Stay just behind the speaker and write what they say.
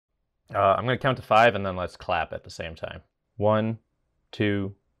I'm going to count to five and then let's clap at the same time. One,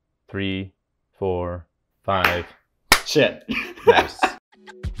 two, three, four, five. Shit. Nice.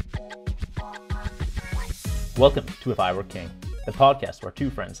 Welcome to If I Were King, the podcast where two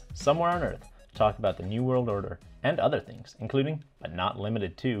friends somewhere on Earth talk about the New World Order and other things, including, but not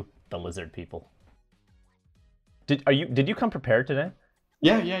limited to, the lizard people. Did you come prepared today?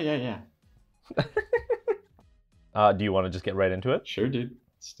 Yeah. Do you want to just get right into it? Sure, dude.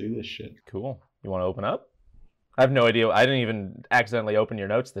 Let's do this shit. Cool. You want to open up? I have no idea. I didn't even accidentally open your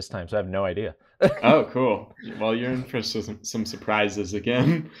notes this time, so I have no idea. Oh, cool. Well, you're in for some surprises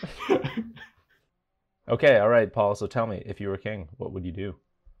again. Okay, all right, Paul. So tell me, if you were king, what would you do?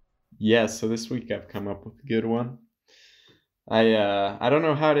 Yeah, so this week I've come up with a good one. I don't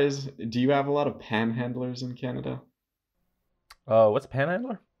know how it is. Do you have a lot of panhandlers in Canada? What's a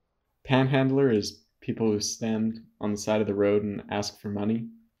panhandler? Panhandler is people who stand on the side of the road and ask for money.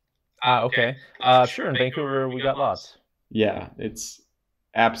 Ah, okay. Sure. In Vancouver, we got lots. Yeah, it's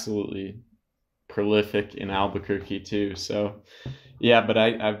absolutely prolific in Albuquerque too. So, yeah, but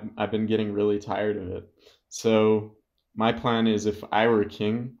I've been getting really tired of it. So, my plan is if I were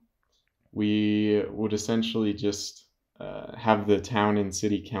king, we would essentially just have the town and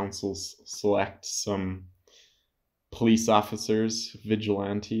city councils select some police officers,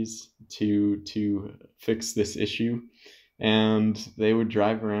 vigilantes, to fix this issue. And they would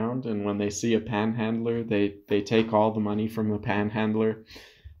drive around, and when they see a panhandler, they take all the money from the panhandler.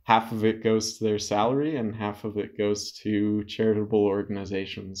 Half of it goes to their salary, and half of it goes to charitable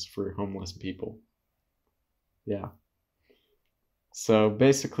organizations for homeless people. Yeah. So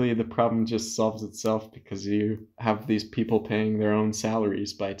basically, the problem just solves itself because you have these people paying their own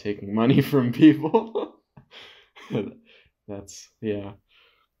salaries by taking money from people. That's, yeah.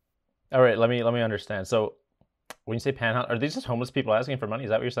 All right, let me understand. So, when you say panhandle, are these just homeless people asking for money? Is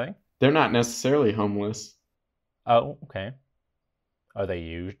that what you're saying? They're not necessarily homeless. Oh, okay. Are they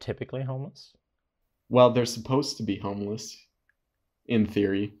you typically homeless? Well, they're supposed to be homeless, in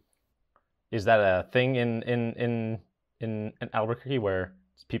theory. Is that a thing in Albuquerque where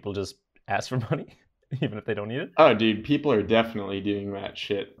people just ask for money even if they don't need it? Oh, dude, people are definitely doing that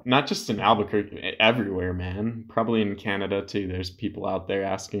shit. Not just in Albuquerque, everywhere, man. Probably in Canada too. There's people out there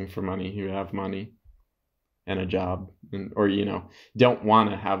asking for money who have money and a job, or don't want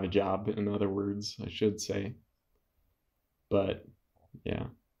to have a job. In other words, I should say. But yeah.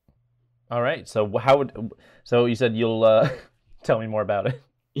 All right. So so you said you'll tell me more about it.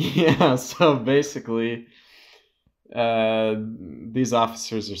 Yeah. So basically, these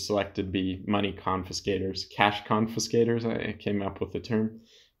officers are selected to be money confiscators, cash confiscators. I came up with the term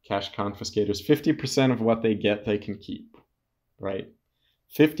cash confiscators. 50% of what they get, they can keep, right?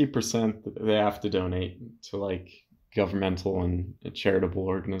 50% they have to donate to like governmental and charitable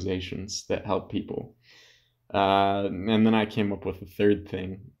organizations that help people. And then I came up with a third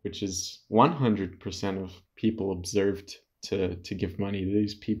thing, which is 100% of people observed to give money to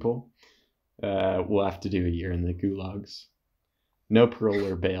these people will have to do a year in the gulags. No parole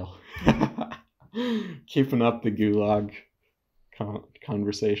or bail. Keeping up the gulag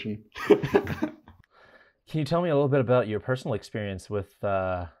conversation. Can you tell me a little bit about your personal experience with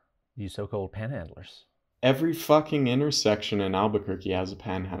these so-called panhandlers? Every fucking intersection in Albuquerque has a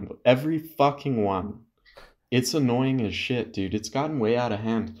panhandler. Every fucking one. It's annoying as shit, dude. It's gotten way out of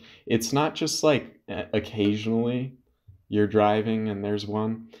hand. It's not just like occasionally you're driving and there's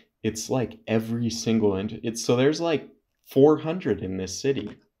one. It's like every single so there's like 400 in this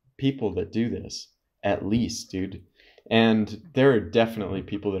city people that do this at least, dude. And there are definitely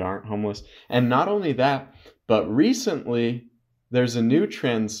people that aren't homeless. And not only that, but recently there's a new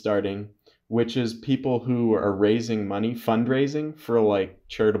trend starting, which is people who are raising money, fundraising for like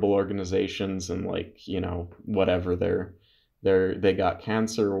charitable organizations and like, whatever they got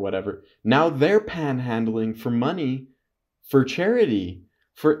cancer or whatever. Now they're panhandling for money for charity.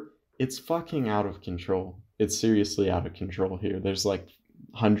 It's fucking out of control. It's seriously out of control here. There's like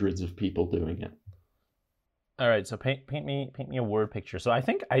hundreds of people doing it. All right, so paint me a word picture. So I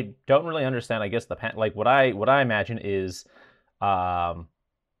think I don't really understand. I guess like what I imagine is,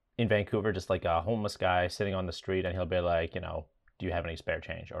 in Vancouver, just like a homeless guy sitting on the street, and he'll be like, do you have any spare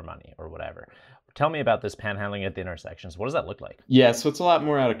change or money or whatever? Tell me about this panhandling at the intersections. What does that look like? Yeah, so it's a lot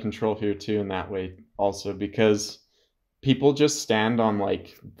more out of control here too in that way also because people just stand on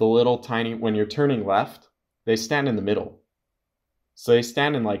like the little tiny, when you're turning left, they stand in the middle. So they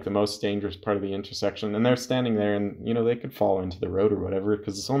stand in like the most dangerous part of the intersection, and they're standing there, and they could fall into the road or whatever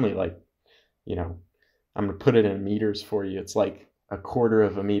because it's only like, I'm gonna put it in meters for you. It's like a quarter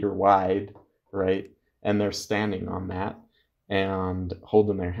of a meter wide, right? And they're standing on that, and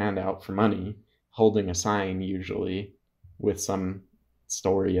holding their hand out for money, holding a sign usually with some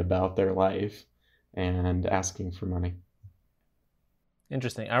story about their life and asking for money.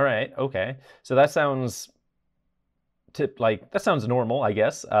 Interesting. All right. Okay. So that sounds that sounds normal, I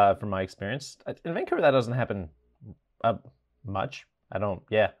guess, from my experience. In Vancouver, that doesn't happen uh, much. I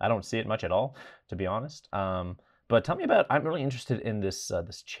don't see it much at all, to be honest. But tell me about. I'm really interested in this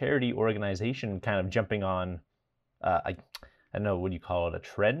charity organization kind of jumping on. I don't know, what do you call it, a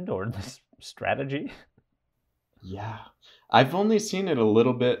trend or this strategy? Yeah. I've only seen it a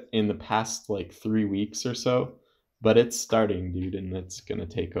little bit in the past like 3 weeks or so, but it's starting, dude, and it's gonna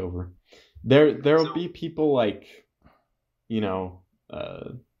take over. There'll be people like, you know,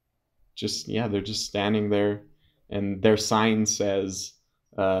 just yeah, they're just standing there and their sign says,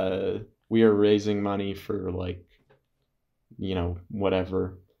 we are raising money for like,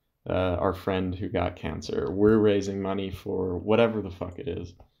 whatever, our friend who got cancer. We're raising money for whatever the fuck it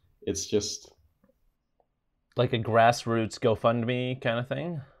is. It's just Like a grassroots GoFundMe kind of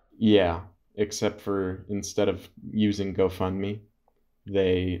thing? yeah, except for instead of using GoFundMe,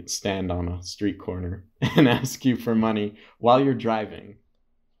 they stand on a street corner and ask you for money while you're driving.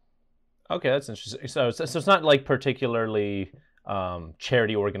 Okay, that's interesting. So it's not like particularly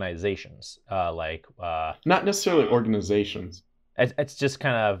charity organizations. Not necessarily organizations. It's just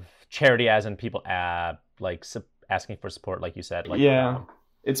kind of charity, as in people asking for support, like you said. Yeah,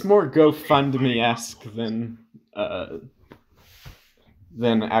 it's more GoFundMe-esque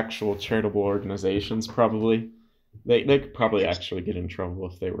than actual charitable organizations. Probably they could probably actually get in trouble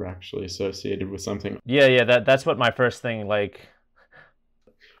if they were actually associated with something. Yeah. That's what my first thing like.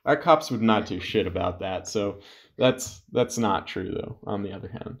 Our cops would not do shit about that. So that's not true though. On the other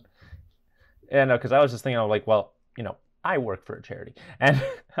hand, Yeah, no, because I was just thinking, like, well, I work for a charity, and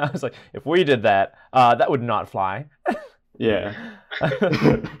I was like, if we did that, that would not fly. yeah.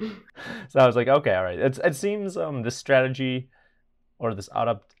 So I was like, okay, all right. It seems this strategy or this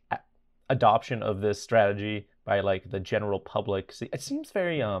adoption of this strategy by like the general public, it seems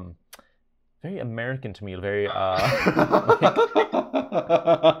very American to me. Very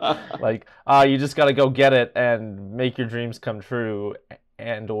you just gotta go get it and make your dreams come true,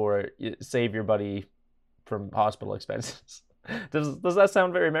 and or save your buddy from hospital expenses. Does that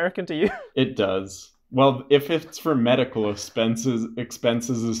sound very American to you? It does. Well, if it's for medical expenses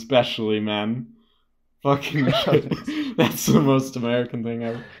especially, man. Fucking that's the most American thing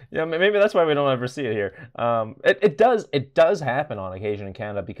ever. Yeah, maybe that's why we don't ever see it here. It does happen on occasion in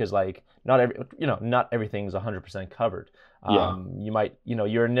Canada because like not everything's 100% covered. Yeah. You might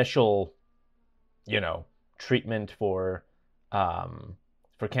your initial you know treatment um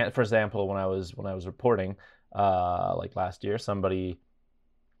for example, when I was reporting like last year, somebody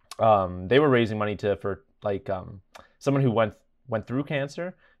they were raising money for like someone who went through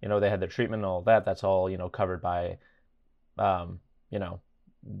cancer. They had their treatment and all that. That's all covered by um, you know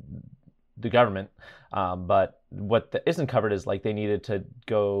the government. But what isn't covered is like they needed to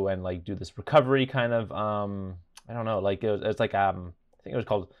go and like do this recovery kind of I don't know, like it was like I think it was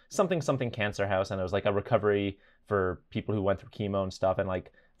called something cancer house, and it was like a recovery for people who went through chemo and stuff. And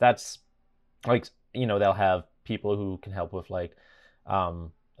like that's like they'll have people who can help with like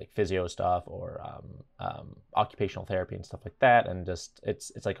physio stuff or occupational therapy and stuff like that. And just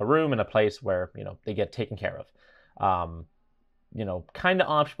it's like a room and a place where they get taken care of. um kind of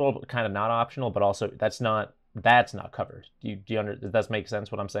optional but kind of not optional, but also that's not covered. Does that make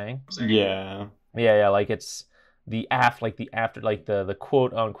sense what I'm saying? Yeah. Yeah, like it's the after like the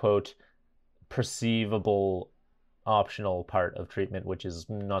quote unquote perceivable optional part of treatment, which is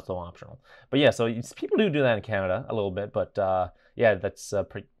not so optional. But yeah, so people do that in Canada a little bit, but yeah, that's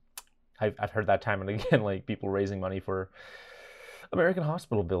pretty. I've heard that time and again, like people raising money for American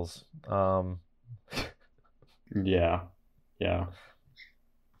hospital bills. Yeah. Yeah.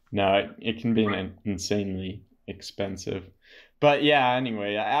 No, it can be insanely expensive. But yeah,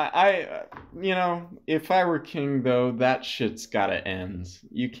 anyway, if I were king though, that shit's gotta end.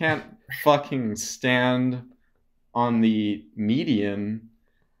 You can't fucking stand on the median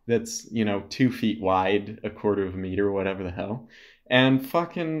that's 2 feet wide, a quarter of a meter, whatever the hell, and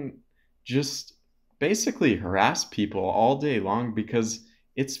fucking just basically harass people all day long because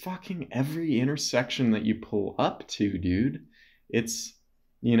it's fucking every intersection that you pull up to, dude. It's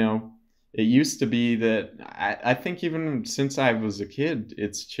you know it used to be that I think even since I was a kid,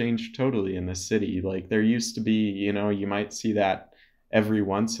 it's changed totally in the city. Like there used to be, you might see that every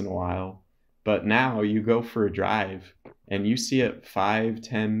once in a while, but now you go for a drive and you see it 5,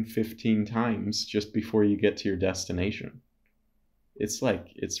 10, 15 times just before you get to your destination. It's like,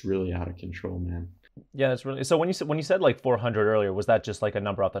 it's really out of control, man. Yeah, that's really so. When you said like 400 earlier, was that just like a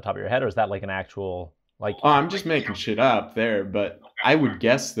number off the top of your head, or is that like an actual Oh, I'm just making shit up there, but I would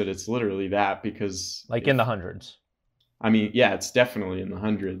guess that it's literally that because like in the if hundreds? I mean, yeah, it's definitely in the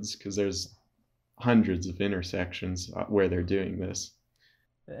hundreds because there's hundreds of intersections where they're doing this.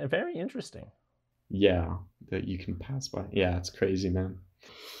 Very interesting. Yeah, that you can pass by. Yeah, it's crazy, man.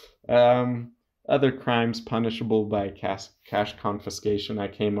 Um, Other crimes punishable by cash confiscation I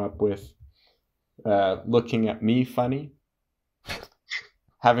came up with looking at me funny,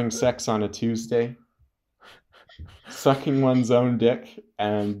 having sex on a Tuesday, sucking one's own dick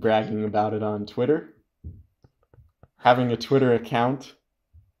and bragging about it on Twitter, having a Twitter account,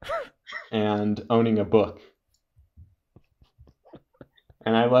 and owning a book.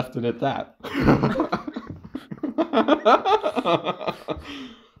 And I left it at that.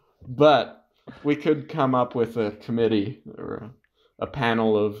 But we could come up with a committee or a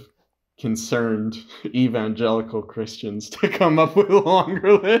panel of concerned evangelical Christians to come up with a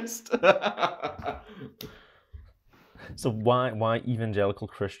longer list. So why evangelical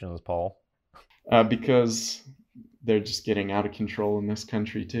Christians, Paul? Because they're just getting out of control in this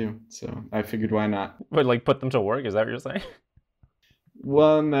country too. So I figured why not? But like put them to work? Is that what you're saying?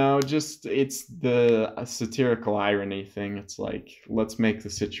 Well, no, just it's the satirical irony thing. It's like, let's make the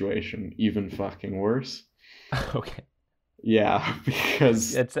situation even fucking worse. Okay. Yeah,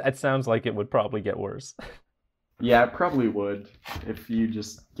 because It sounds like it would probably get worse. yeah, it probably would if you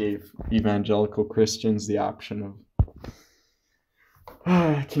just gave evangelical Christians the option of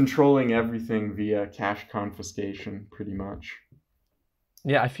controlling everything via cash confiscation, pretty much.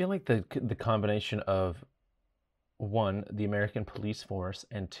 Yeah, I feel like the combination of one, the American police force,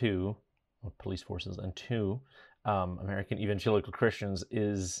 and two, or police forces, and two, American evangelical Christians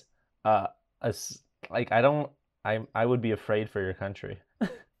is a like I don't I would be afraid for your country.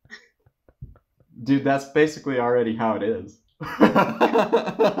 Dude, that's basically already how it is.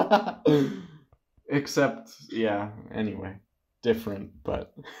 Except, yeah, anyway, different,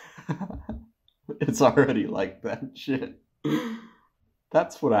 but it's already like that shit.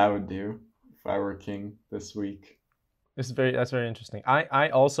 That's what I would do if I were king this week. That's very interesting. I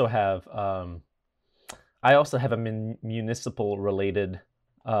also have a municipal related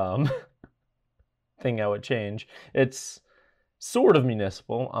um, thing I would change. It's sort of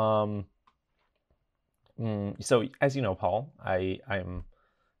municipal. So as you know, Paul, I'm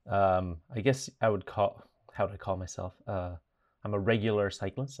I guess I would call how would I call myself? I'm a regular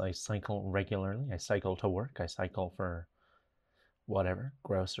cyclist. I cycle regularly. I cycle to work. I cycle for whatever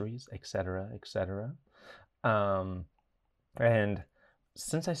groceries, etc., etc. Um, and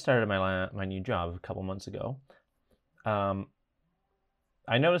since I started my new job a couple months ago, um,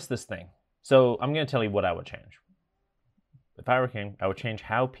 I noticed this thing. So I'm going to tell you what I would change. If I were king, I would change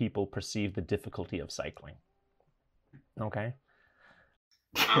how people perceive the difficulty of cycling. Okay.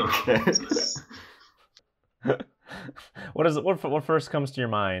 Okay. What first comes to your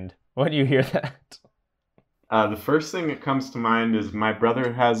mind when you hear that? The first thing that comes to mind is my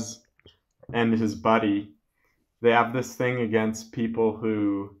brother has, and his buddy, they have this thing against people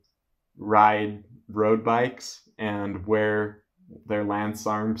who ride road bikes and wear their Lance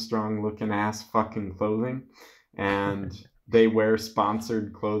Armstrong looking ass fucking clothing. And they wear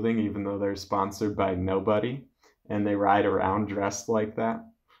sponsored clothing even though they're sponsored by nobody. And they ride around dressed like that.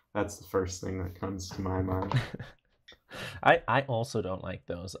 That's the first thing that comes to my mind. I also don't like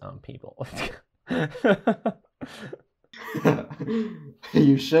those people.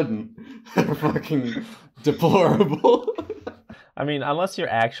 You shouldn't. They're fucking deplorable. I mean, unless you're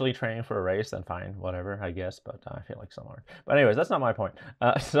actually training for a race, then fine, whatever, I guess. But I feel like some are. But anyways, that's not my point.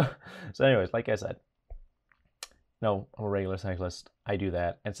 So anyways, like I said, no, I'm a regular cyclist. I do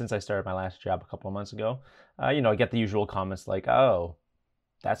that, and since I started my last job a couple of months ago, I get the usual comments like, "Oh,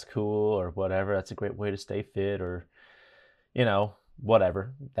 that's cool," or whatever. That's a great way to stay fit, or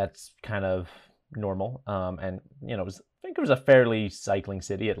whatever. That's kind of normal. And Vancouver's a fairly cycling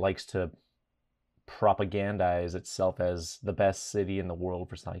city. It likes to propagandize itself as the best city in the world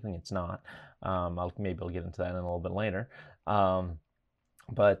for cycling. It's not. Maybe I'll get into that in a little bit later. Um,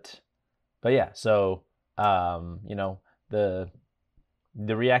 but but yeah, so the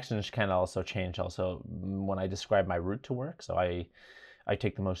reactions kind of also change also when I describe my route to work. So I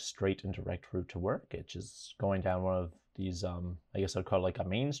take the most straight and direct route to work, which is going down one of these I guess I'd call it like a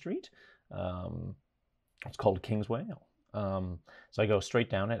main street. Um, it's called Kingsway. So I go straight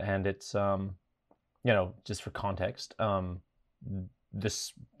down it, and it's just for context,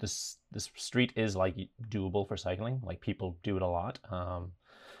 this street is like doable for cycling. Like people do it a lot.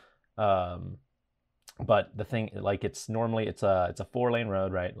 Um, But the thing, like, it's normally it's a 4-lane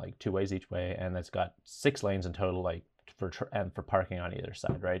road, right? Like 2 ways each way, and it's got 6 lanes in total, like for parking on either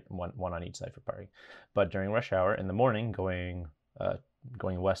side, right? One on each side for parking. But during rush hour in the morning, going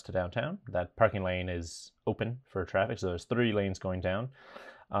west to downtown, that parking lane is open for traffic. So there's 3 lanes going down.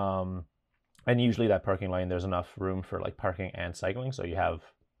 Um, and usually that parking lane, there's enough room for like parking and cycling. So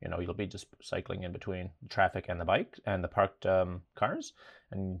you'll be just cycling in between traffic and the bike and the parked cars,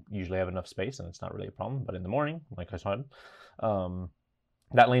 and usually have enough space, and it's not really a problem. But in the morning, like I said, um,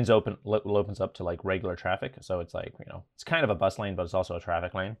 that opens up to like regular traffic. So it's like, it's kind of a bus lane, but it's also a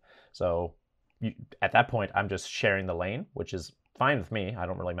traffic lane. So at that point, I'm just sharing the lane, which is fine with me. I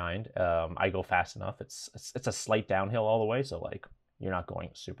don't really mind. I go fast enough. It's a slight downhill all the way, so like you're not going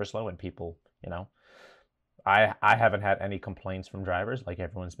super slow, and people, I haven't had any complaints from drivers. Like,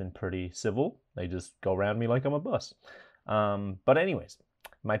 everyone's been pretty civil. They just go around me like I'm a bus. But anyways,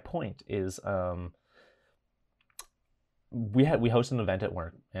 my point is, we host an event at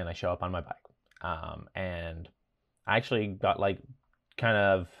work, and I show up on my bike, and I actually got like kind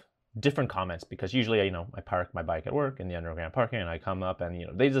of different comments, because usually I park my bike at work in the underground parking, and I come up, and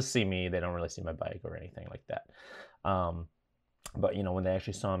they just see me. They don't really see my bike or anything like that. But when they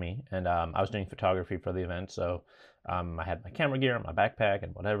actually saw me, and I was doing photography for the event, so I had my camera gear, my backpack,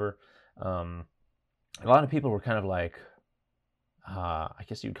 and whatever. A lot of people were kind of like, I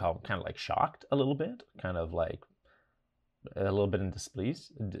guess you'd call them kind of like shocked a little bit, kind of like a little bit in disbelief.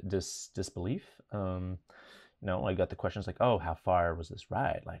 I got the questions like, "Oh, how far was this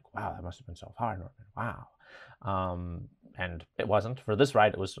ride?" Like, "Wow, that must have been so far, Norman. Wow." And it wasn't. For this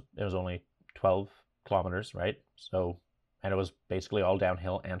ride, it was only 12 kilometers, right? So, and it was basically all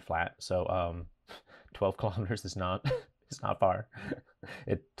downhill and flat. So, 12 kilometers is not is not far.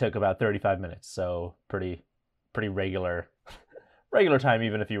 It took about 35 minutes. So pretty regular time,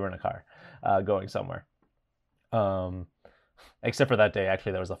 even if you were in a car going somewhere. Um, Except for that day,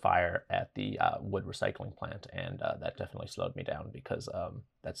 actually, there was a fire at the wood recycling plant, and that definitely slowed me down, because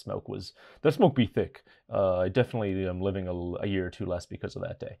that smoke be thick. I definitely am living a year or two less because of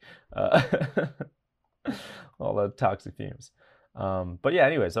that day. All the toxic fumes. But yeah,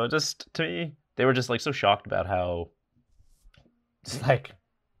 anyway, so just to me, they were just like so shocked about how, just like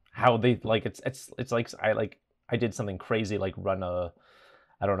how they like it's like I did something crazy, like run I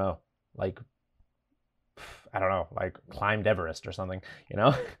don't know, like I don't know, like climbed Everest or something, you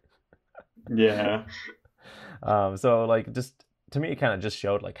know? Yeah. So like, just to me, it kind of just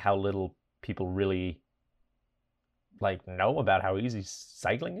showed like how little people really like know about how easy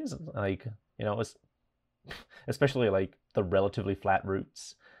cycling is. Like, especially like the relatively flat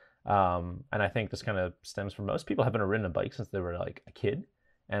routes. And I think this kind of stems from most people having ridden a bike since they were like a kid.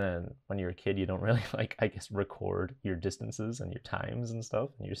 And then when you're a kid, you don't really like, I guess, record your distances and your times and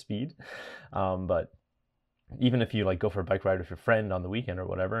stuff and your speed. But even if you like go for a bike ride with your friend on the weekend or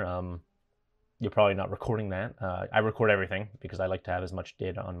whatever, you're probably not recording that. I record everything because I like to have as much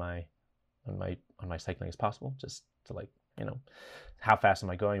data on my cycling as possible, just to like, how fast am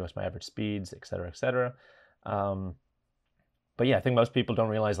I going, what's my average speeds, et cetera, et cetera. But yeah, I think most people don't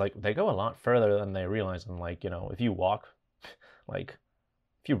realize, like, they go a lot further than they realize. And like, if you walk, like,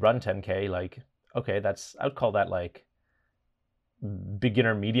 if you run 10K, like, okay, I would call that like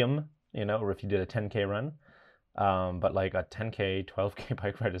beginner medium, or if you did a 10K run. But like a 10K, 12K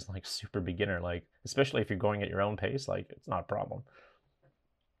bike ride is like super beginner, like, especially if you're going at your own pace, like, it's not a problem.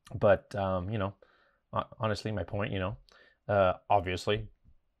 But honestly, my point, obviously,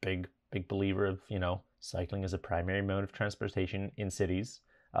 big believer of, cycling as a primary mode of transportation in cities.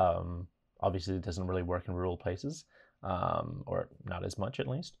 Obviously, it doesn't really work in rural places, or not as much at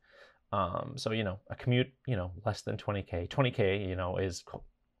least. So, a commute, less than 20K. 20K, is,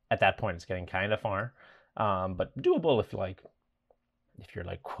 at that point, it's getting kind of far. But doable if you're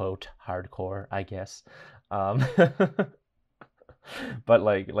like, quote, hardcore, I guess. But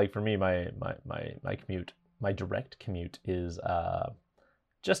like for me, my commute, my direct commute is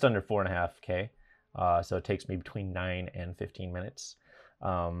just under 4.5K. So it takes me between 9 and 15 minutes.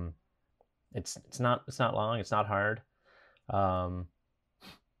 Um, it's not long. It's not hard. Um,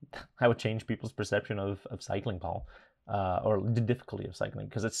 I would change people's perception of cycling, Paul, or the difficulty of cycling,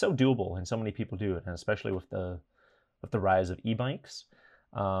 because it's so doable and so many people do it, and especially with the rise of e-bikes,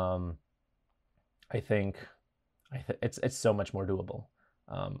 um, I think it's so much more doable.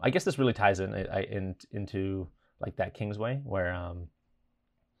 I guess this really ties into like that Kingsway, where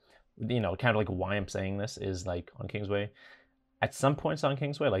kind of like why I'm saying this is, like, on Kingsway, at some points on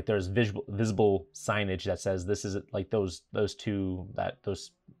Kingsway, like, there's visible signage that says this is like those two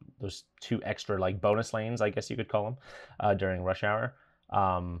extra like bonus lanes, I guess you could call them, during rush hour.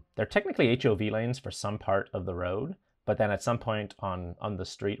 They're technically HOV lanes for some part of the road, but then at some point on the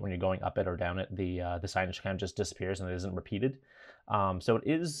street when you're going up it or down it, the signage kind of just disappears and it isn't repeated. So it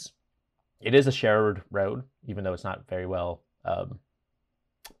is a shared road, even though it's not very well.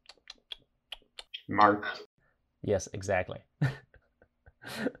 Marked. Yes, exactly.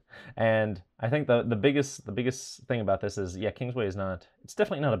 And I think the biggest thing about this is, yeah, Kingsway is not. It's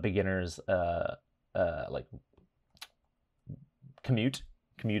definitely not a beginner's like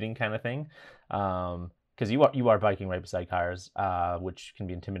commuting kind of thing, because you are biking right beside cars, which can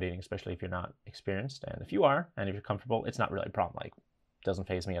be intimidating, especially if you're not experienced. And if you are, and if you're comfortable, it's not really a problem. Like, it doesn't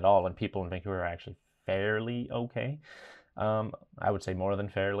faze me at all. And people in Vancouver are actually fairly okay. I would say more than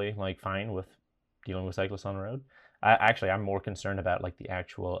fairly, like, fine with dealing with cyclists on the road. I'm more concerned about like the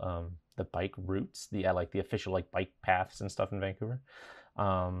actual the bike routes, the like the official like bike paths and stuff in Vancouver,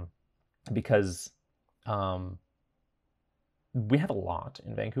 because we have a lot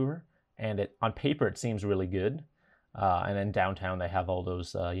in Vancouver, and it on paper it seems really good. And then downtown they have all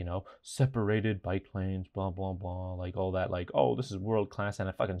those separated bike lanes, blah blah blah, like all that, like, oh, this is world class, and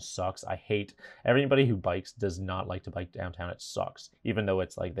it fucking sucks. I hate everybody who bikes does not like to bike downtown. It sucks, even though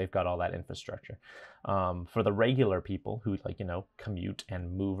it's like they've got all that infrastructure. For the regular people who like commute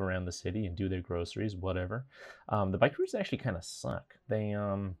and move around the city and do their groceries, whatever, the bike routes actually kind of suck. They're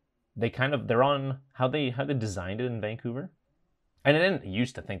on how they designed it in Vancouver. And I didn't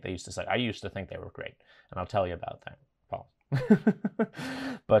used to think they used to suck. I used to think they were great, and I'll tell you about that, Paul.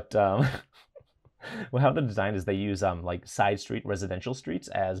 But well, how they're designed is they use like side street residential streets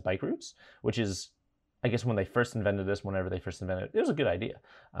as bike routes, which is, I guess, when they first invented this, whenever they first invented it, it was a good idea.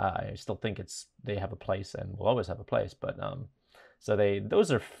 I still think they have a place and will always have a place. But so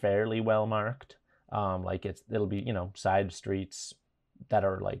those are fairly well marked. Like it'll be side streets that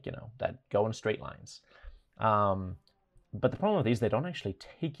are like that go in straight lines. But the problem with these, they don't actually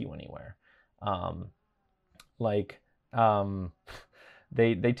take you anywhere. Like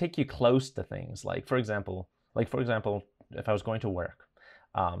they take you close to things. Like for example, if I was going to work,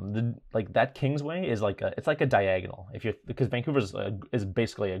 like that Kingsway is it's like a diagonal. Because Vancouver is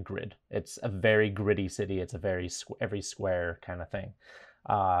basically a grid. It's a very gritty city. It's a very every square kind of thing.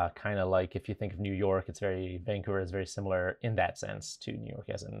 Kind of like if you think of New York, Vancouver is very similar in that sense to New York,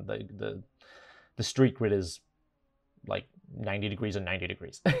 as in the street grid is like 90 degrees and 90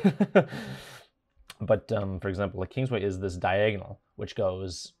 degrees. But for example, the Kingsway is this diagonal which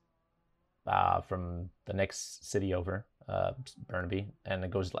goes from the next city over, Burnaby, and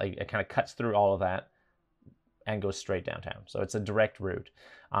it kind of cuts through all of that and goes straight downtown. So it's a direct route.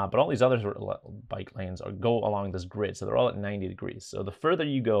 But all these other bike lanes go along this grid, so they're all at 90 degrees. So the further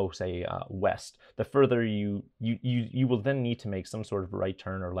you go, say west, the further you will then need to make some sort of right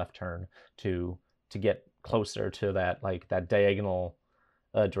turn or left turn to get closer to that diagonal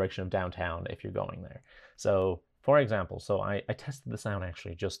direction of downtown if you're going there. So for example, I tested this out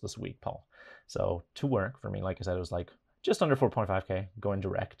actually just this week, Paul. So to work for me, like I said, it was like just under 4.5k going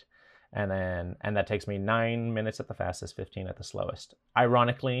direct, and that takes me 9 minutes at the fastest, 15 at the slowest.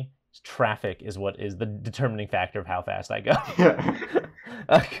 Ironically, traffic is what is the determining factor of how fast I go.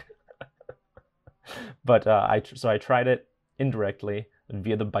 But I tried it indirectly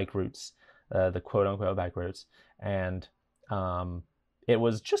via the bike routes, the quote-unquote bike routes, and it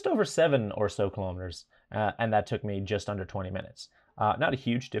was just over 7 or so kilometers, and that took me just under 20 minutes. Not a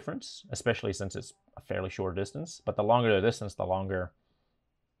huge difference, especially since it's a fairly short distance, but the longer the distance, the longer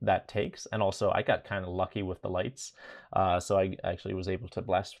that takes. And also, I got kind of lucky with the lights, so I actually was able to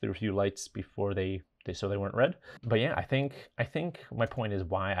blast through a few lights before they weren't red. But yeah, I think my point is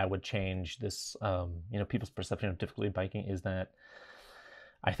why I would change this, people's perception of difficulty biking is that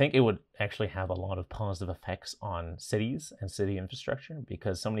I think it would actually have a lot of positive effects on cities and city infrastructure,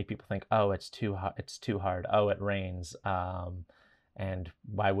 because so many people think, oh, it's too hard, oh, it rains, and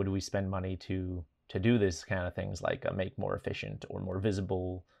why would we spend money to do this kind of things, like make more efficient or more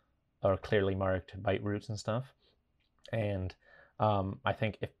visible or clearly marked bike routes and stuff. And I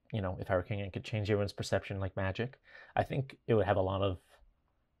think if I were king and could change everyone's perception like magic, I think it would have a lot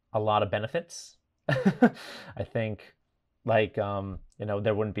of benefits. I think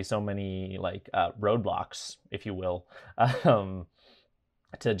there wouldn't be so many roadblocks, if you will,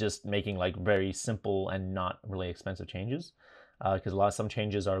 to just making like very simple and not really expensive changes, because some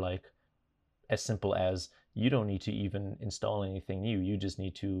changes are like as simple as you don't need to even install anything new. You just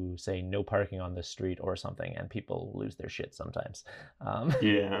need to say no parking on this street or something, and people lose their shit sometimes.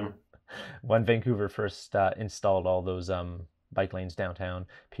 Yeah. When Vancouver first installed all those bike lanes downtown,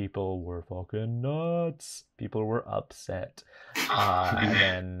 people were fucking nuts. People were upset.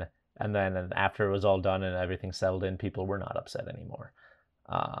 And then after it was all done and everything settled in, people were not upset anymore.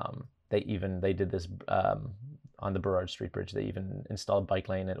 They did this on the Burrard Street Bridge. They even installed bike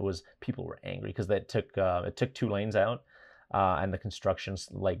lane. It was people were angry because it took 2 lanes out, and the constructions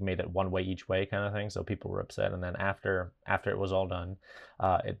like made it one way each way kind of thing. So people were upset. And then after it was all done,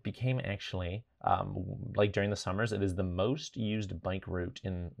 it became actually like during the summers, it is the most used bike route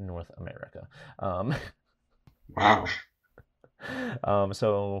in North America. Wow.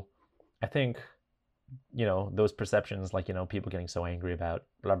 So I think those perceptions, like people getting so angry about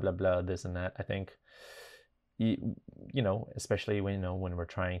blah blah blah this and that. I think especially when we're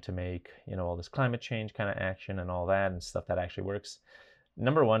trying to make all this climate change kind of action and all that and stuff that actually works.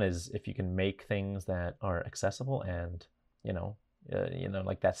 Number one is if you can make things that are accessible and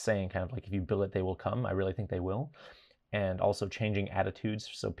like that saying, kind of like if you build it, they will come. I really think they will. And also changing attitudes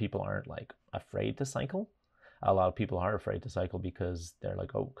so people aren't like afraid to cycle. A lot of people are afraid to cycle because they're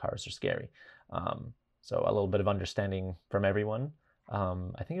like, oh, cars are scary. So a little bit of understanding from everyone.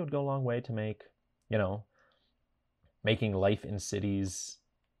 I think it would go a long way to make, making life in cities,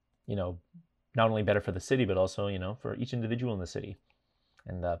 not only better for the city, but also, for each individual in the city.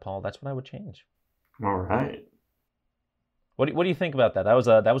 And Paul, that's what I would change. All right. What do you think about that? That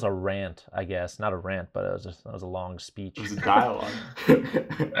was a rant, I guess. Not a rant, but that was a long speech. It was a dialogue.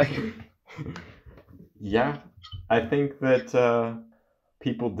 Yeah, I think that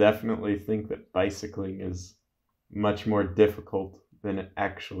people definitely think that bicycling is much more difficult than it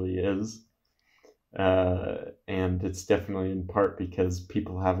actually is. And it's definitely in part because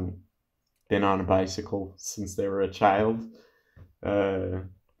people haven't been on a bicycle since they were a child.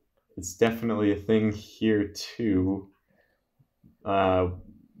 It's definitely a thing here too.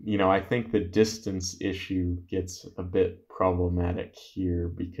 I think the distance issue gets a bit problematic here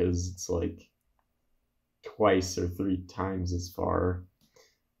because it's like twice or 3 times as far.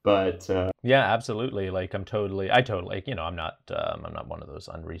 But yeah, absolutely. Like I totally like, I'm not one of those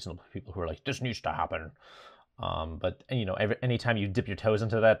unreasonable people who are like, this needs to happen. But anytime you dip your toes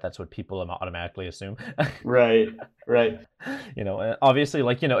into that, that's what people automatically assume. right. Obviously,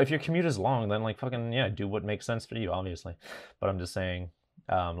 like, if your commute is long, then like fucking yeah, do what makes sense for you, obviously. But I'm just saying,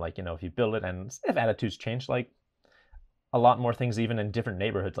 like, if you build it and if attitudes change, like a lot more things, even in different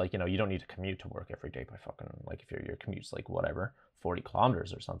neighborhoods, like, you don't need to commute to work every day by fucking, like, if your commute's like whatever, 40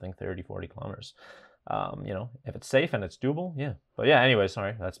 kilometers or something, 30, 40 kilometers. If it's safe and it's doable, yeah. But yeah, anyway,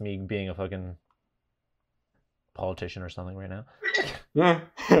 sorry, that's me being a fucking politician or something right now. Yeah.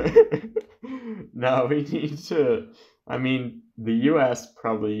 No, we need to. I mean, the US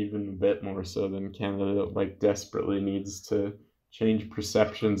probably even a bit more so than Canada, like, desperately needs to change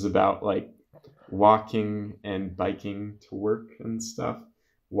perceptions about, like, walking and biking to work and stuff.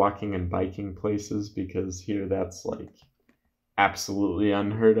 Walking and biking places, because here that's, like, absolutely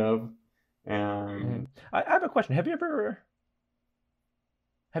unheard of. And I have a question. Have you ever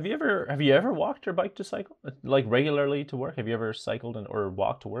walked or biked to cycle like regularly to work? Have you ever cycled or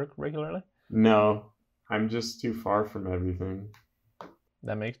walked to work regularly? no, I'm just too far from everything.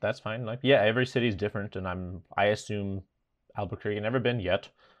 That's fine. Like, yeah, every city's different, and I assume Albuquerque, never been yet.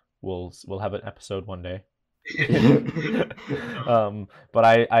 We'll have an episode one day. But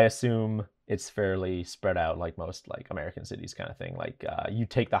I assume it's fairly spread out, like most like American cities kind of thing. Like you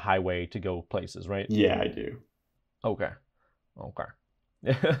take the highway to go places, right? Yeah, I do. Okay.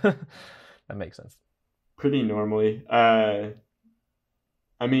 That makes sense. Pretty normally. I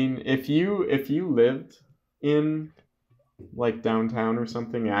mean, if you lived in like downtown or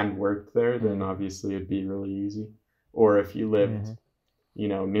something and worked there, then obviously it'd be really easy. Or if you lived,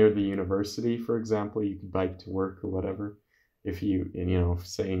 near the university, for example, you could bike to work or whatever. If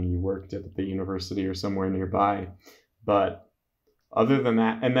saying you worked at the university or somewhere nearby. But other than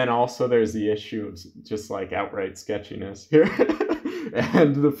that, and then also there's the issue of just like outright sketchiness here.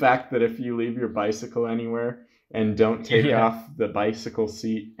 And the fact that if you leave your bicycle anywhere and don't take off the bicycle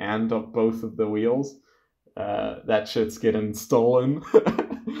seat and both of the wheels, that shit's getting stolen.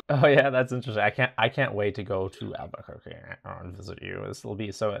 Oh yeah, that's interesting. I can't wait to go to Albuquerque and visit you.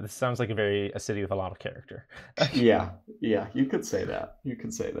 This sounds like a city with a lot of character. Yeah, you could say that.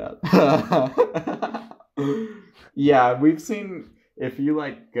 Yeah, we've seen, if you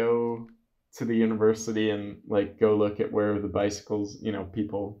like go to the university and like go look at where the bicycles,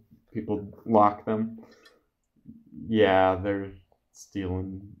 people lock them. Yeah, they're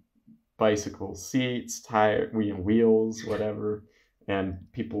stealing bicycle seats, tire, wheels, whatever.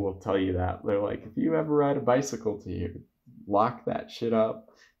 And people will tell you that. They're like, if you ever ride a bicycle to here, lock that shit up,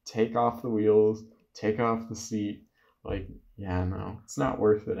 take off the wheels, take off the seat. Like, yeah, no, it's not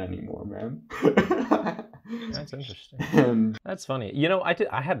worth it anymore, man. That's interesting. And That's funny.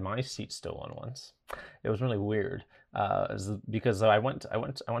 I had my seat stolen once. It was really weird. Because I went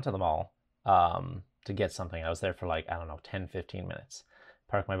to the mall to get something. I was there for like, I don't know, 10, 15 minutes.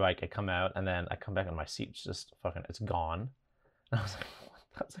 Park my bike, I come out, and then I come back and my seat's just fucking, it's gone. And I was like,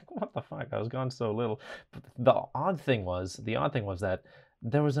 what the fuck? I was gone so little. But the odd thing was that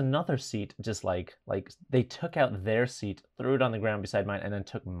there was another seat just like they took out their seat, threw it on the ground beside mine, and then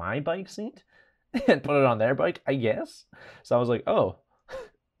took my bike seat and put it on their bike, I guess. So I was like, oh,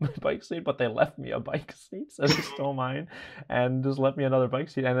 my bike seat, but they left me a bike seat, so they stole mine and just left me another bike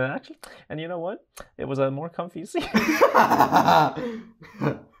seat. And then actually, and you know what? It was a more comfy seat.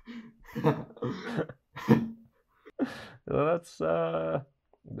 So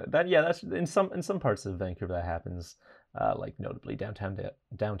that's in some parts of Vancouver that happens. Like notably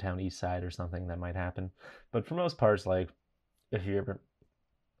downtown East Side or something that might happen. But for most parts, like if you're ever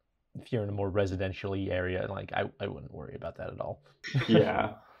if you're in a more residentially area, like I wouldn't worry about that at all.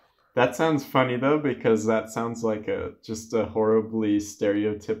 Yeah. That sounds funny though, because that sounds like just a horribly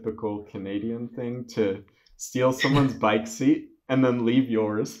stereotypical Canadian thing to steal someone's bike seat and then leave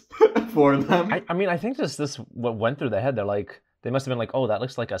yours for them. I mean, I think this what went through their head. They must have been like, oh, that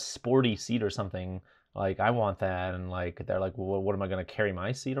looks like a sporty seat or something. Like I want that, and like they're like, well, what am I gonna carry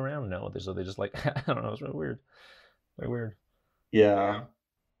my seat around? No, so they just like I don't know. It's really weird. Very weird. Yeah.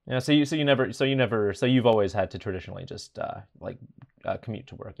 Yeah. So you've always had to traditionally just commute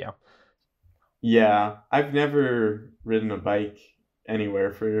to work. Yeah. Yeah. I've never ridden a bike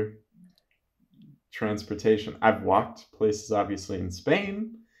anywhere for transportation. I've walked places obviously in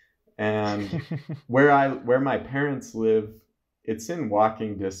Spain, and where my parents live, it's in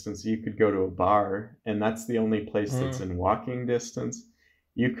walking distance. You could go to a bar, and that's the only place that's Mm. in walking distance.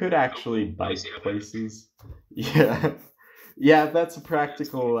 You could actually bike places. Yeah. Yeah, that's a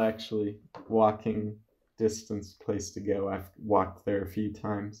practical actually walking distance place to go. I've walked there a few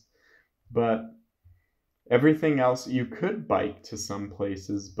times. But everything else you could bike to some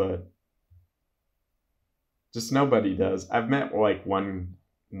places, but just nobody does. I've met like one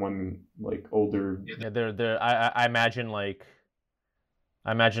like older. Yeah. They're. I imagine like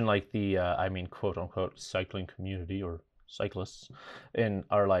the I mean quote unquote cycling community or cyclists in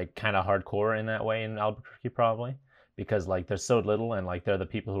are like kind of hardcore in that way in Albuquerque probably because like there's so little and like they're the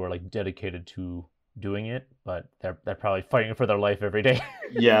people who are like dedicated to doing it, but they're probably fighting for their life every day.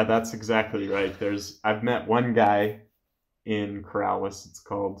 Yeah, that's exactly right. I've met one guy in Corrales, it's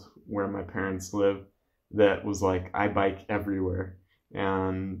called, where my parents live, that was like, I bike everywhere,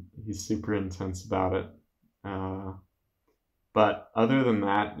 and he's super intense about it. Uh, but other than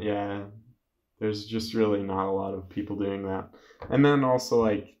that, yeah, there's just really not a lot of people doing that. And then also,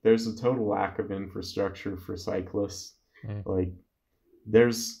 like, there's a total lack of infrastructure for cyclists. Mm. Like,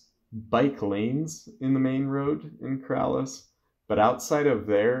 there's bike lanes in the main road in Corrales, but outside of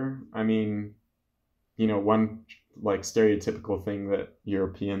there, I mean, one like stereotypical thing that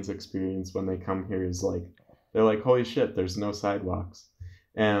Europeans experience when they come here is like they're like, holy shit, there's no sidewalks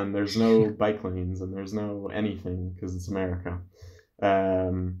and there's no bike lanes and there's no anything because it's America.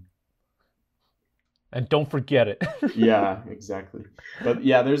 Um, And don't forget it. yeah, exactly. But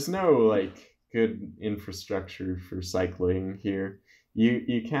yeah, there's no like good infrastructure for cycling here.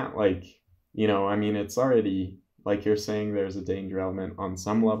 You can't like, I mean, it's already like you're saying there's a danger element on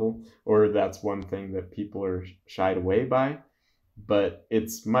some level, or that's one thing that people are shied away by. But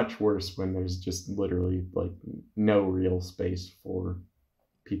it's much worse when there's just literally like no real space for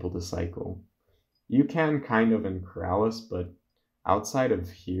people to cycle. You can kind of in Corrales, but outside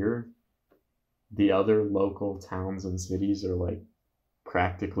of here, the other local towns and cities are like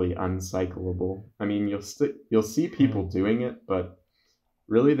practically uncyclable. I mean, you'll see people Mm. doing it, but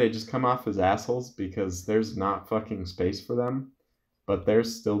really they just come off as assholes because there's not fucking space for them, but they're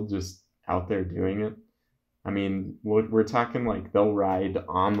still just out there doing it. I mean, we're talking like they'll ride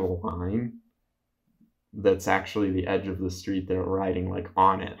on the line that's actually the edge of the street. They're riding like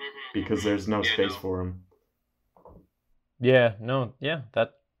on it because there's no space for them. Yeah, no, yeah,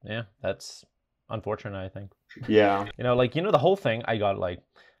 that's unfortunate, I think. Yeah. The whole thing I got like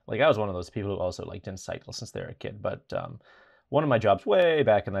I was one of those people who also like didn't cycle since they were a kid, but one of my jobs way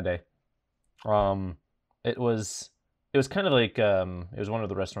back in the day, um it was it was kind of like it was one of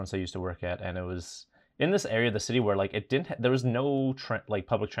the restaurants I used to work at, and it was in this area of the city where like it didn't there was no like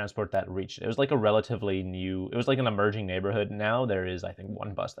public transport that reached. It was like a relatively new, it was like an emerging neighborhood. Now there is, I think,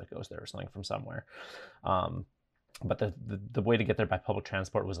 one bus that goes there or something from somewhere. um but the way to get there by public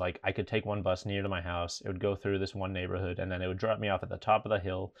transport was like I could take one bus near to my house. It would go through this one neighborhood, and then it would drop me off at the top of the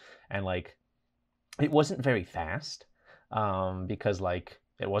hill. And like it wasn't very fast, because like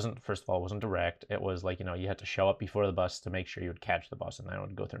it wasn't, first of all, it wasn't direct. It was like, you had to show up before the bus to make sure you would catch the bus, and then it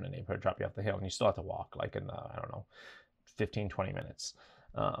would go through the neighborhood, drop you off the hill, and you still have to walk like in, I don't know, 15, 20 minutes.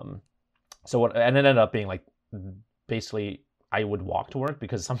 Um, so what, and it ended up being like, basically, I would walk to work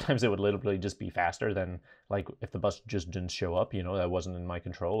because sometimes it would literally just be faster than, like, if the bus just didn't show up, that wasn't in my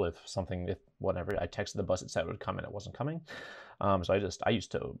control. If whatever, I texted the bus, it said it would come and it wasn't coming. So I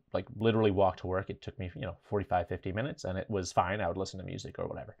used to like literally walk to work. It took me, 45, 50 minutes, and it was fine. I would listen to music or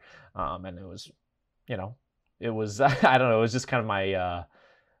whatever. And it was, you know, it was, I don't know, it was just kind of my,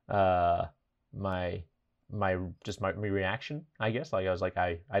 my reaction, I guess. Like I was like,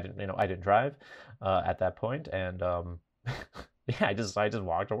 I didn't drive, at that point. And, yeah, I just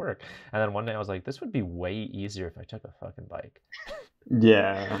walked to work. And then one day I was like, this would be way easier if I took a fucking bike.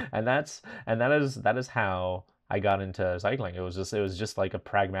 Yeah. And that is how I got into cycling. It was just like a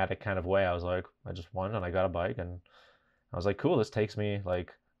pragmatic kind of way. I was like, I just won and I got a bike, and I was like, cool, this takes me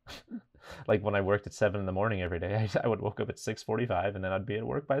like like when I worked at 7 in the morning every day, I would wake up at 6:45 and then I'd be at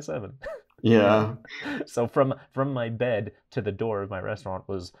work by 7. Yeah. So from my bed to the door of my restaurant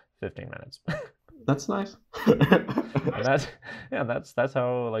was 15 minutes. That's nice. And that's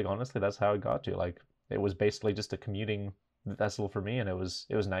how, like, honestly, that's how it got to, like, it was basically just a commuting vessel for me, and it was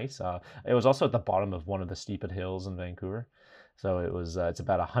nice. It was also at the bottom of one of the steepest hills in Vancouver, so it's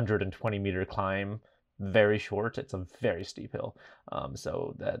about a 120-meter climb, very short. It's a very steep hill,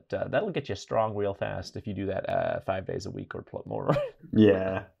 so that'll get you strong real fast if you do that 5 days a week or more.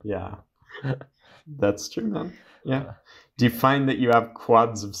 Yeah, yeah. That's true, man. Yeah. Uh, Do you find that you have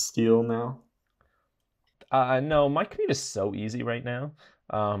quads of steel now? No, my commute is so easy right now.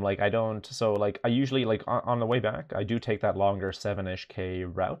 Like I don't, so like I usually, like, on the way back, I do take that longer 7-ish K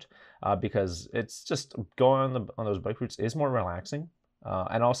route, because it's just going on those bike routes is more relaxing.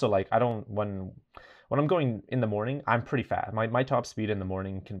 And also, like, I don't, when I'm going in the morning, I'm pretty fast. My top speed in the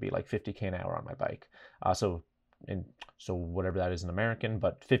morning can be like 50K an hour on my bike. So in so whatever that is in American,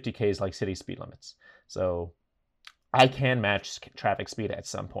 but 50K is like city speed limits. So I can match traffic speed at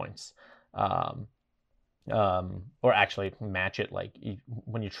some points. Um, or actually match it, like,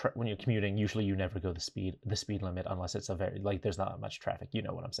 when you're commuting, usually you never go the speed limit unless it's a very, like, there's not much traffic, you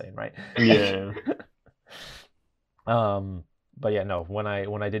know what I'm saying, right? Yeah. But yeah, no, when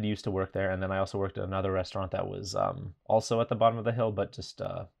I did used to work there, and then I also worked at another restaurant that was, also at the bottom of the hill, but just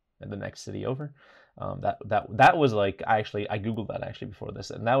in the next city over. That was like, I googled that actually before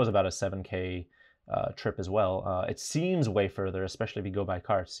this, and that was about a 7K trip as well. It seems way further, especially if you go by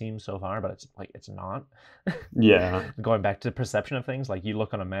car. It seems so far, but it's not. Yeah. Going back to perception of things, like, you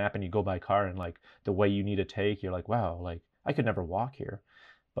look on a map and you go by car, and like the way you need to take, you're like, wow, like I could never walk here.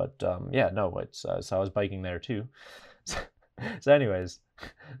 But yeah, no, it's so I was biking there too. So anyways,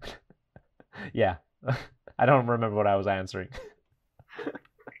 yeah, I don't remember what I was answering.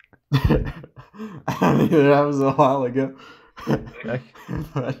 I mean, that was a while ago. But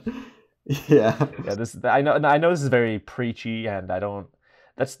yeah. Yeah, I know this is very preachy, and I don't.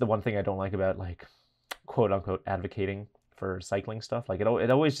 That's the one thing I don't like about, like, quote unquote advocating for cycling stuff. Like, it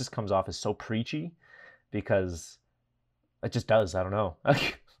always just comes off as so preachy, because it just does. I don't know.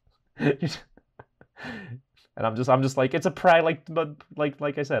 And I'm just like, it's a like, but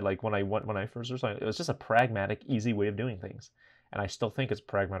like I said, like, when I first was starting, it was just a pragmatic, easy way of doing things. And I still think it's a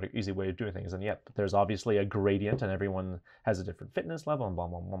pragmatic, easy way of doing things. And yet there's obviously a gradient, and everyone has a different fitness level, and blah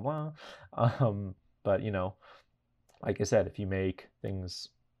blah blah blah. But like I said, if you make things,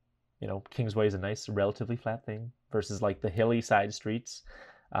 Kingsway is a nice, relatively flat thing versus like the hilly side streets.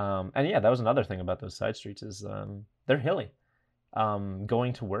 And yeah, that was another thing about those side streets is, they're hilly.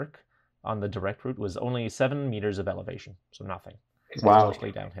 Going to work on the direct route was only 7 meters of elevation, so nothing. It was Wow.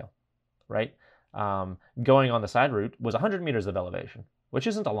 mostly downhill, right? Going on the side route was 100 meters of elevation, which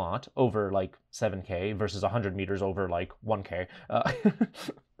isn't a lot over like 7K versus 100 meters over like 1K.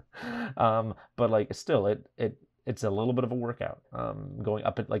 But like, still, it's a little bit of a workout. Going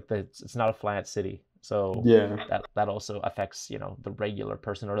up, it's not a flat city, so Yeah. that also affects, the regular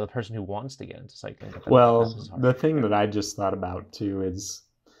person or the person who wants to get into cycling. But that Well, is hard. the thing that I just thought about too is,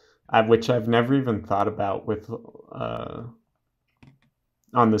 which I've never even thought about with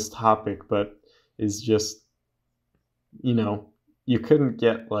on this topic, but is just, you couldn't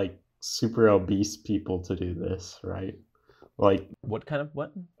get like super obese people to do this, right? Like What kind of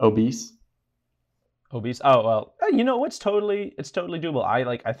what? obese. Obese. Oh well, it's totally doable.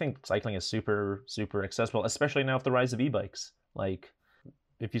 I think cycling is super super accessible, especially now with the rise of e-bikes. Like,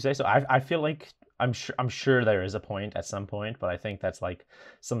 if you say so. I feel like I'm sure there is a point at some point, but I think that's like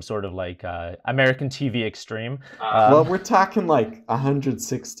some sort of like American TV extreme. Well, we're talking like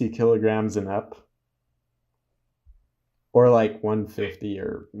 160 kilograms and up. Or like 150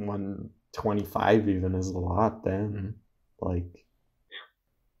 or 125 even is a lot then. Like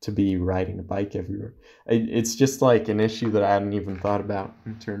to be riding a bike everywhere. It's just like an issue that I hadn't even thought about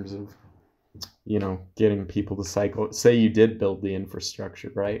in terms of, getting people to cycle. Say you did build the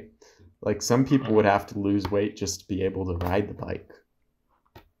infrastructure, right? Like some people would have to lose weight just to be able to ride the bike.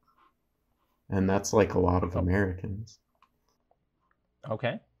 And that's like a lot of Americans.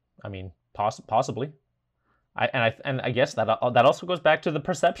 Okay, I mean, possibly. I guess that also goes back to the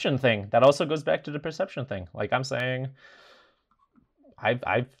perception thing. That also goes back to the perception thing. Like I'm saying,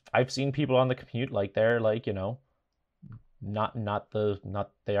 I've seen people on the commute like they're like not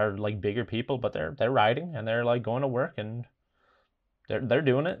they are like bigger people, but they're riding and they're like going to work and they're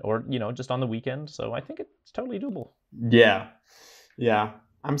doing it, or just on the weekend. So I think it's totally doable. Yeah. Yeah.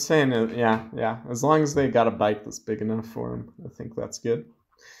 I'm saying it. Yeah. Yeah. As long as they got a bike that's big enough for them, I think that's good. It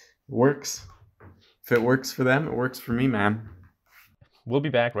works. If it works for them, it works for me, man. We'll be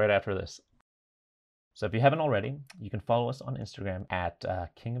back right after this. So if you haven't already, you can follow us on Instagram at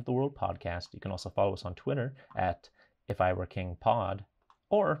King of the World Podcast. You can also follow us on Twitter at If I Were King Pod,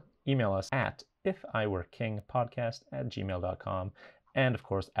 or email us at ifiwerekingpodcast@gmail.com. And of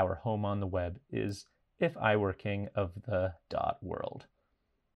course, our home on the web is ifiwereking.of-the.world.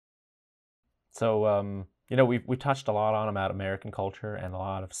 So we touched a lot on about American culture and a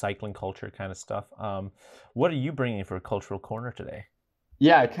lot of cycling culture kind of stuff. What are you bringing for a cultural corner today?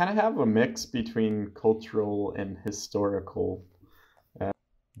 Yeah, I kind of have a mix between cultural and historical.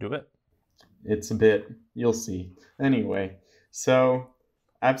 Do it. It's a bit, you'll see. Anyway, so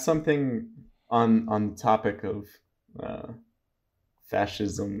I have something on the topic of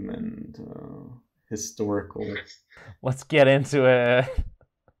fascism and historical. Let's get into it.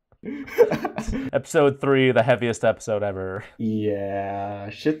 Episode 3, the heaviest episode ever. Yeah,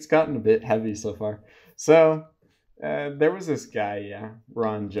 shit's gotten a bit heavy so far. So there was this guy,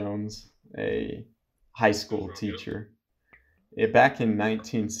 Ron Jones, a high school teacher. Back in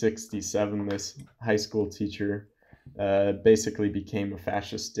 1967, this high school teacher basically became a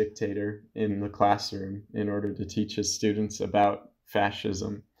fascist dictator in the classroom in order to teach his students about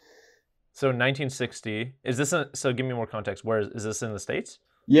fascism. So 1960, is this so give me more context. Where is this in the States?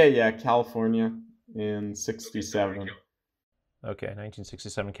 Yeah, California in 67. Okay,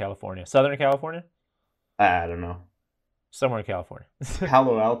 1967 California. Southern California? I don't know. Somewhere in California.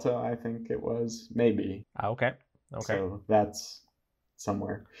 Palo Alto, I think it was. Maybe. Okay. So that's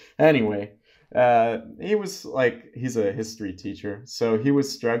somewhere. Anyway, he's a history teacher, so he was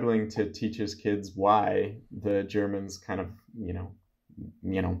struggling to teach his kids why the Germans kind of,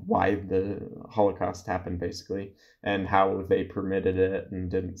 why the Holocaust happened basically, and how they permitted it and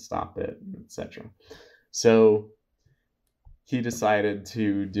didn't stop it, etc. So he decided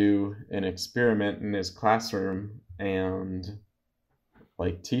to do an experiment in his classroom and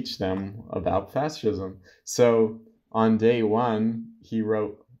like teach them about fascism. So on day one,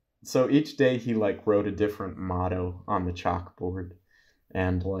 each day he like wrote a different motto on the chalkboard,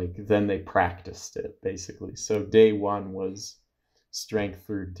 and like then they practiced it basically. So day one was strength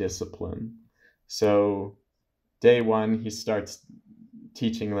through discipline. So day one, he starts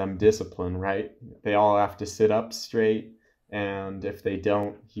teaching them discipline, right? They all have to sit up straight, and if they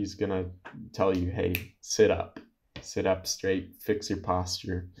don't, he's gonna tell you, hey, sit up straight, fix your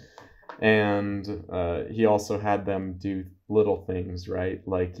posture. And he also had them do little things, right?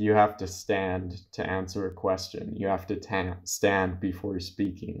 Like you have to stand to answer a question. You have to stand before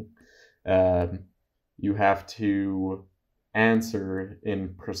speaking. You have to answer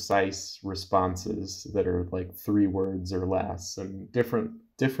in precise responses that are like 3 words or less, and different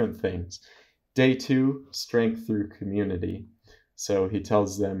things. Day 2, strength through community. So he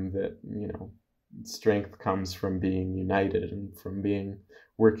tells them that, strength comes from being united and from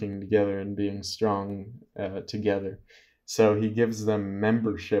working together and being strong together. So he gives them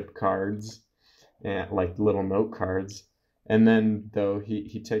membership cards, and like little note cards. And then though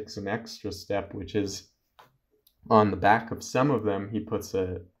he takes an extra step, which is on the back of some of them, he puts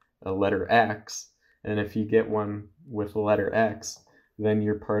a letter X. And if you get one with the letter X, then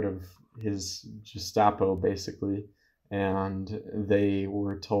you're part of his Gestapo basically. And they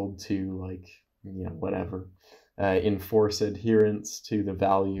were told to like, whatever, enforce adherence to the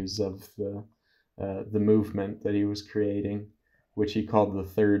values of the movement that he was creating, which he called the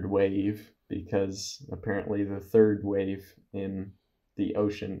third wave, because apparently the third wave in the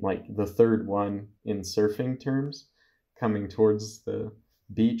ocean, like the third one in surfing terms, coming towards the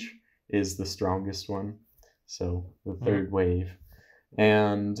beach, is the strongest one. So the third wave.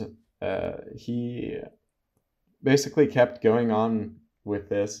 And he basically kept going on with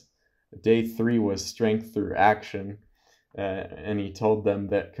this. Day 3 was strength through action. and he told them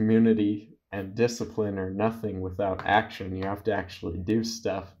that community and discipline are nothing without action. You have to actually do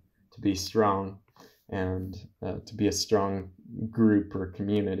stuff to be strong and to be a strong group or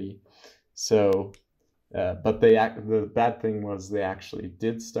community. So, but the bad thing was they actually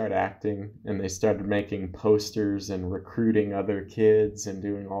did start acting, and they started making posters and recruiting other kids and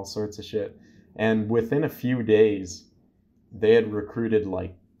doing all sorts of shit. And within a few days, they had recruited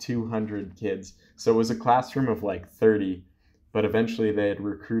like 200 kids. So it was a classroom of like 30, but eventually they had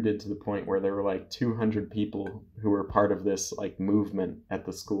recruited to the point where there were like 200 people who were part of this like movement at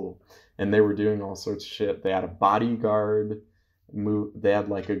the school. And they were doing all sorts of shit. They had a bodyguard. They had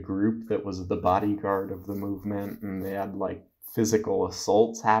like a group that was the bodyguard of the movement, and they had like physical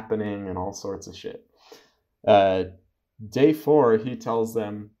assaults happening and all sorts of shit. Uh, Day 4, he tells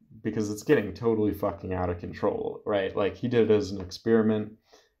them, because it's getting totally fucking out of control, right? Like, he did it as an experiment,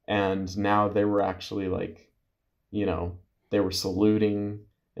 and now they were actually like, you know, they were saluting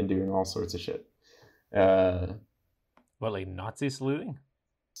and doing all sorts of shit. Uh, What, like Nazi saluting?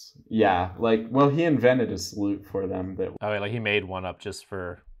 yeah, like, well, he invented a salute for them that, Oh, like he made one up just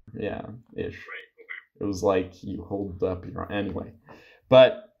for. yeah, ish. It was like you hold up your anyway,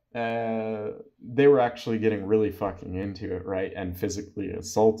 but they were actually getting really fucking into it, right? And physically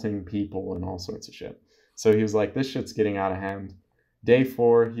assaulting people and all sorts of shit. So he was like, this shit's getting out of hand. Day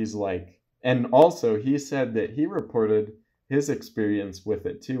 4, he's like, and also he said that he reported his experience with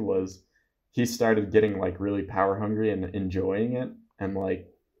it too was he started getting like really power hungry and enjoying it. And like,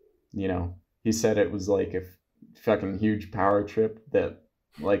 you know, he said it was like a fucking huge power trip that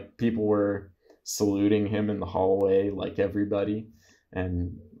like people were saluting him in the hallway, like everybody,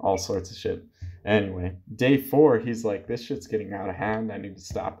 and all sorts of shit. Anyway, day 4, he's like, this shit's getting out of hand. I need to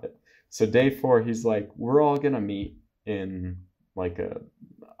stop it. So day 4, he's like, we're all gonna meet in like a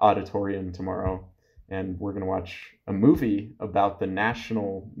auditorium tomorrow, and we're gonna watch a movie about the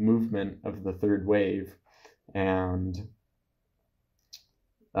national movement of the third wave, and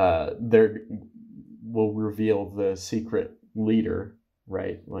there will reveal the secret leader,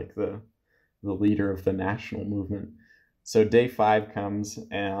 right? Like the leader of the national movement. So day 5 comes,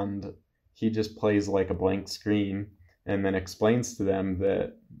 and he just plays like a blank screen and then explains to them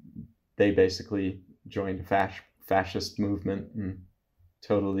that they basically joined fascist movement and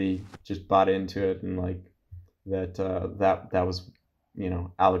totally just bought into it, and like that was, you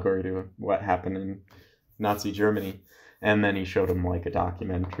know, allegory to what happened in Nazi Germany. And then he showed him like a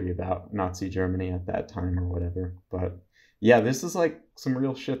documentary about Nazi Germany at that time or whatever. But yeah, this is like some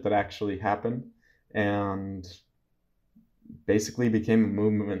real shit that actually happened, and basically became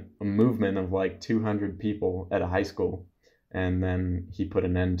a movement of like 200 people at a high school, and then he put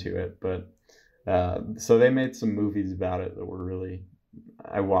an end to it. But so they made some movies about it that were really,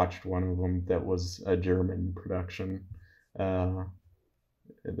 I watched one of them that was a German production, uh,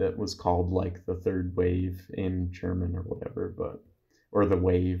 that was called like the third wave in German or whatever, but or the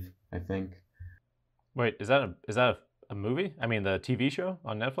wave, I think. Wait, is that a movie? I mean, the TV show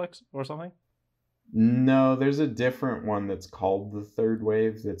on Netflix or something? No, there's a different one that's called the third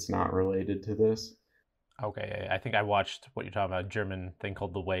wave that's not related to this. Okay, I think I watched what you're talking about. German thing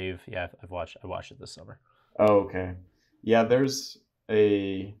called The Wave. Yeah, I watched it this summer. Oh, okay. Yeah, there's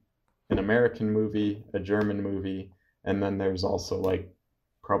a an American movie, a German movie, and then there's also like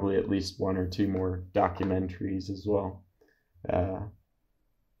probably at least one or two more documentaries as well. Uh,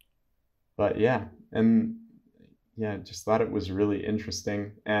 but yeah, and yeah, just thought it was really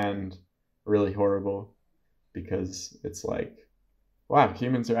interesting and really horrible, because it's like, wow,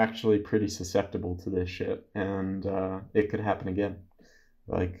 humans are actually pretty susceptible to this shit, and it could happen again.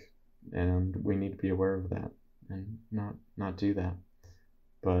 Like, and we need to be aware of that and not do that.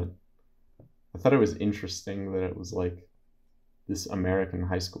 But I thought it was interesting that it was like this American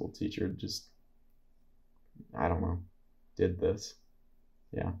high school teacher just, I don't know, did this.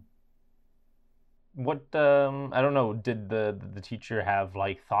 Yeah. What I don't know, did the teacher have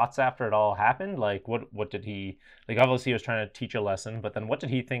like thoughts after it all happened? Like what did he, like obviously he was trying to teach a lesson, but then what did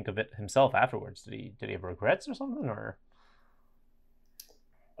he think of it himself afterwards? Did he have regrets or something, or?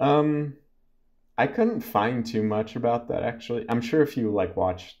 Um, I couldn't find too much about that actually. I'm sure if you like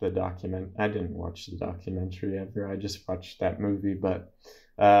watch the document, I didn't watch the documentary ever. I just watched that movie, but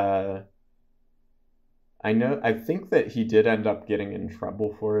uh I think that he did end up getting in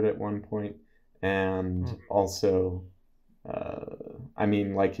trouble for it at one point, and Hmm. also, I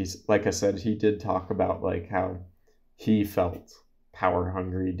mean, like I said, he did talk about like how he felt power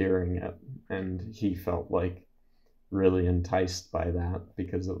hungry during it, and he felt like really enticed by that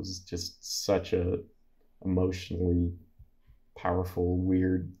because it was just such a emotionally powerful,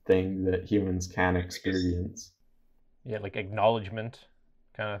 weird thing that humans can experience. Yeah, like acknowledgement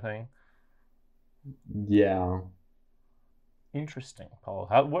kind of thing. Yeah. Interesting, Paul.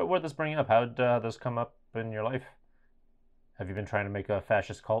 How what did this bring up? How did this come up in your life? Have you been trying to make a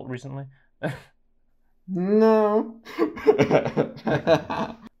fascist cult recently? No.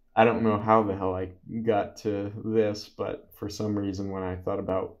 I don't know how the hell I got to this, but for some reason, when I thought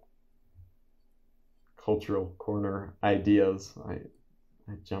about cultural corner ideas, I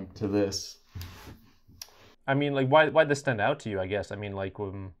jumped to this. I mean, like, why this stand out to you? I guess. I mean, like,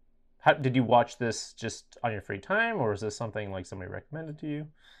 how did you watch this just on your free time, or is this something like somebody recommended to you?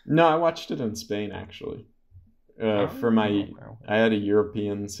 No, I watched it in Spain actually. For Oh, my, okay, okay. I had a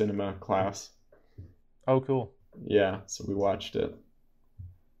European cinema class. Oh, cool. Yeah, so we watched it,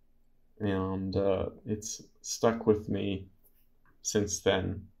 and it's stuck with me since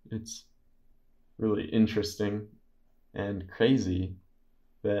then. It's really interesting and crazy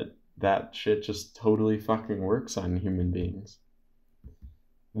that that shit just totally fucking works on human beings.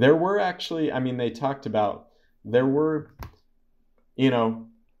 There were actually, I mean, they talked about, there were, you know,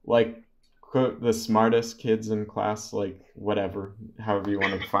 like quote, the smartest kids in class, like whatever, however you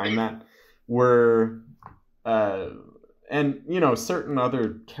want to define that, were, uh, and, certain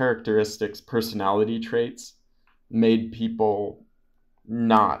other characteristics, personality traits made people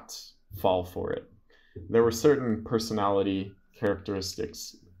not fall for it. There were certain personality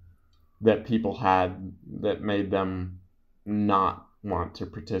characteristics that people had that made them not want to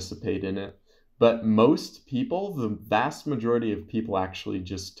participate in it. But most people, the vast majority of people actually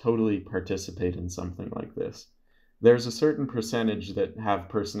just totally participate in something like this. There's a certain percentage that have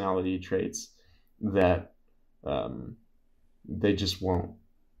personality traits that um, they just won't.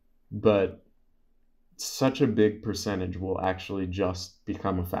 But such a big percentage will actually just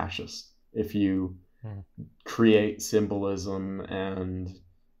become a fascist if you Hmm. create symbolism and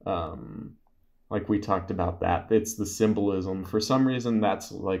um, like we talked about that. It's the symbolism. For some reason,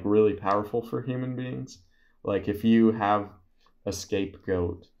 that's like really powerful for human beings. Like if you have a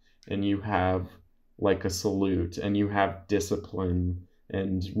scapegoat and you have like a salute and you have discipline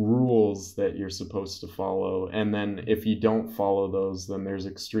and rules that you're supposed to follow, and then if you don't follow those, then there's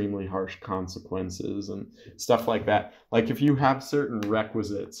extremely harsh consequences and stuff like that. Like if you have certain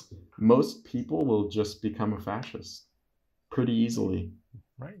requisites, most people will just become a fascist pretty easily.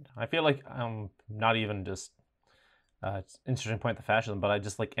 Right. I feel like not even just it's an interesting point the fascism, but I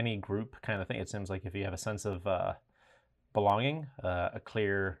just like any group kind of thing. It seems like if you have a sense of belonging, a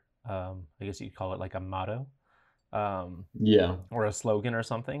clear, I guess you'd call it like a motto, um, Yeah. or a slogan or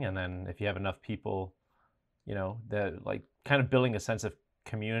something, and then if you have enough people, that like kind of building a sense of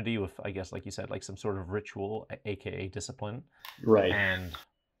community with, I guess, like you said, like some sort of ritual, aka discipline, Right. and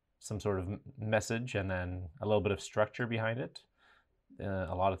some sort of message, and then a little bit of structure behind it.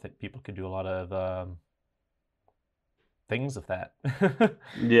 A lot of people could do a lot of things with that.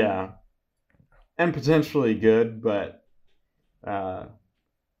 Yeah. And potentially good, but uh,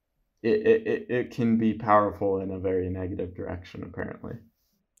 it can be powerful in a very negative direction, apparently.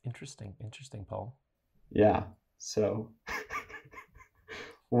 Interesting, interesting, Paul. Yeah. So,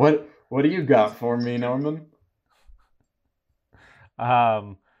 what do you got for me, Norman?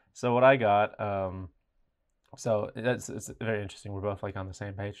 Um, so what I got, so it's very interesting. We're both like on the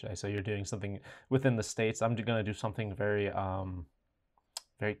same page today. So you're doing something within the states. I'm gonna do something very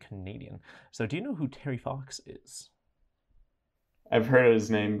very Canadian. So do you know who Terry Fox is? I've heard his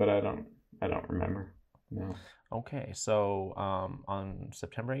name, but I don't remember. No. Okay, so on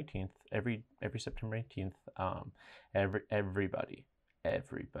September 18th, every September 18th,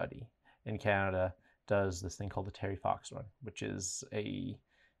 everybody in Canada does this thing called the Terry Fox Run, which is a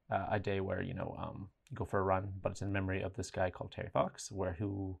day where you go for a run, but it's in memory of this guy called Terry Fox,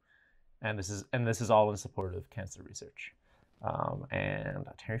 and this is all in support of cancer research. And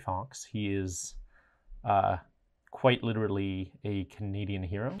Terry Fox, he is uh, quite literally a Canadian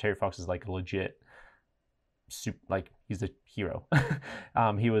hero. Terry Fox is like a legit like he's a hero.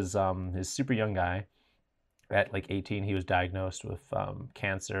 He was his super young guy. At like 18, he was diagnosed with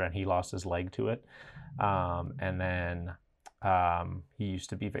cancer, and he lost his leg to it. And then he used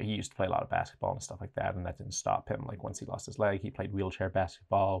to play a lot of basketball and stuff like that, and that didn't stop him. Like once he lost his leg, he played wheelchair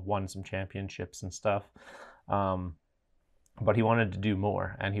basketball, won some championships and stuff. Um, but he wanted to do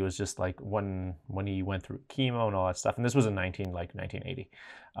more, and he was just like when he went through chemo and all that stuff. And this was in 1980,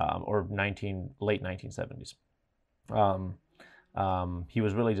 or 1970s. Um, he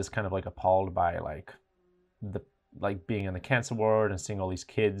was really just kind of like appalled by the being in the cancer ward and seeing all these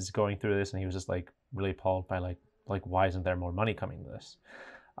kids going through this, and he was just like really appalled by like why isn't there more money coming to this?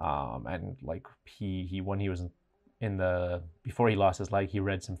 And like he when he was in the before he lost his leg, he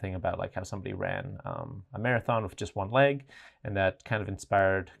read something about like how somebody ran a marathon with just one leg, and that kind of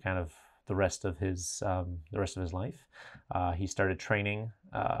inspired kind of the rest of his life. He started training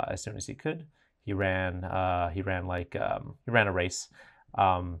as soon as he could. He ran a race.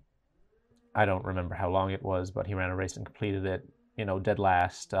 Um, I don't remember how long it was, but he ran a race and completed it. You know, dead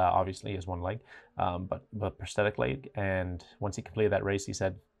last. Obviously, he has one leg, but prosthetic leg. And once he completed that race, he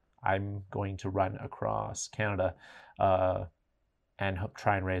said, "I'm going to run across Canada uh, and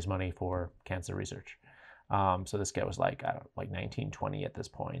try and raise money for cancer research." So this guy was like, I don't know, like 19, 20 at this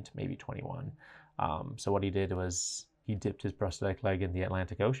point, maybe 21. So what he did was he dipped his prosthetic leg in the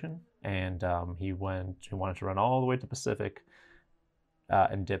Atlantic Ocean, and he wanted to run all the way to the Pacific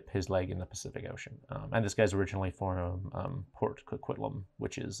and dip his leg in the Pacific Ocean. And this guy's originally from Port Coquitlam,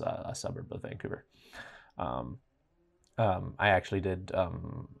 which is a suburb of Vancouver. Um, I actually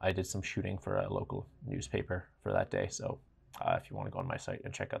I did some shooting for a local newspaper for that day. So if you want to go on my site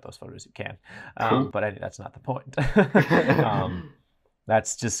and check out those photos, you can. Cool. But that's not the point.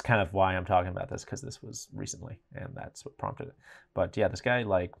 That's just kind of why I'm talking about this, because this was recently, and that's what prompted it. But yeah, this guy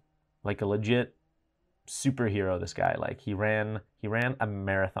like a legit superhero. This guy, like he ran a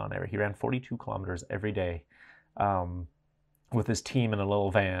marathon he ran 42 kilometers every day, with his team in a little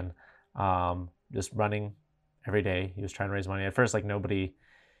van, just running every day. He was trying to raise money. At first, like nobody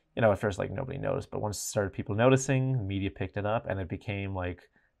noticed, but once started people noticing, the media picked it up, and it became like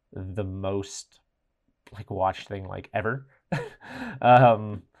the most like watched thing like ever.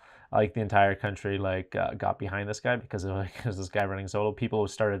 um, like the entire country got behind this guy because this guy running solo. People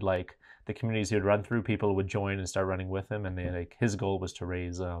started like the communities he would run through. People would join and start running with him, and his goal was to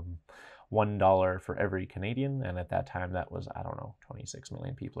raise $1 for every Canadian, and at that time that was, I don't know, 26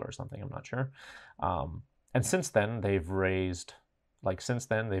 million people or something. I'm not sure. And since then they've raised like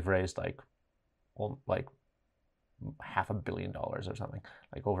 $500 million or something,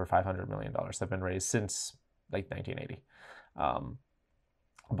 like over $500 million have been raised since like 1980.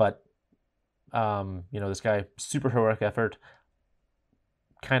 But this guy, super heroic effort,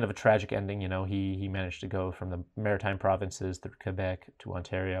 kind of a tragic ending. He managed to go from the maritime provinces through Quebec to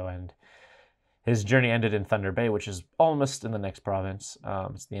Ontario, and his journey ended in Thunder Bay, which is almost in the next province.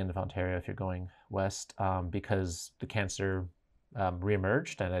 It's the end of Ontario if you're going west, because the cancer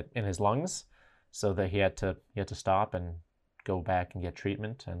reemerged and in his lungs, so that he had to stop and go back and get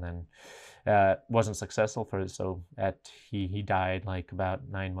treatment, and then wasn't successful for it. So he died like about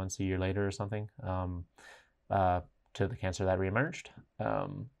 9 months, a year later or something, to the cancer that reemerged.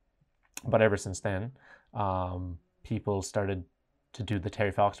 But ever since then, people started to do the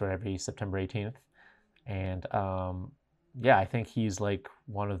Terry Fox Run every September 18th, and I think he's like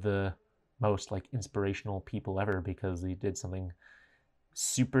one of the most like inspirational people ever, because he did something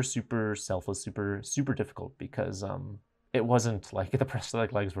super super selfless, super difficult, because it wasn't like the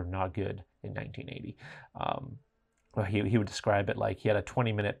prosthetic legs were not good in 1980. Well, he would describe it like he had a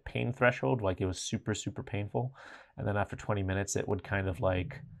 20-minute pain threshold, like it was super super painful, and then after 20 minutes it would kind of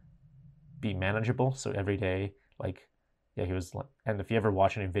like be manageable. So every day, like, yeah, he was, and if you ever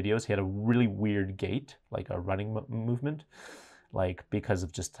watch any videos, he had a really weird gait, like a running movement, like because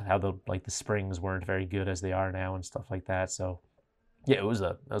of just how the springs weren't very good as they are now and stuff like that. So yeah, it was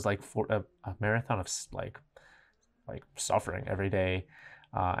like a marathon of like suffering every day,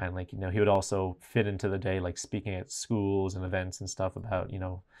 and like he would also fit into the day like speaking at schools and events and stuff about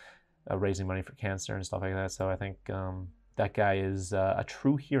raising money for cancer and stuff like that. So I think that guy is a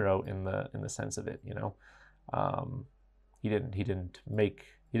true hero in the sense of it. He didn't make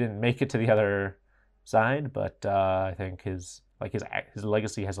it to the other side, but I think his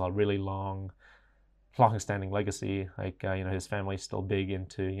legacy has a really long-standing legacy. Like his family's still big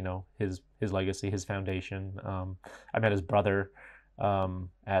into his legacy, his foundation. I met his brother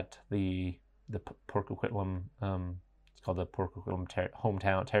at the Port Coquitlam. It's called the Port Coquitlam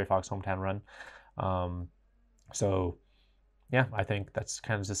Terry Fox hometown run. So yeah, I think that's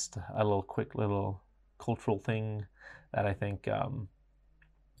kind of just a quick little cultural thing that I think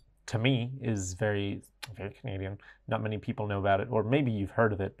to me is very very Canadian. Not many people know about it, or maybe you've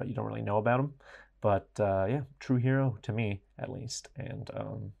heard of it but you don't really know about him. But yeah, true hero to me at least, and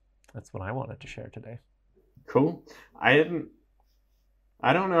that's what I wanted to share today. Cool. I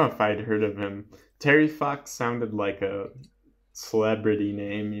don't know if I'd heard of him. Terry Fox sounded like a celebrity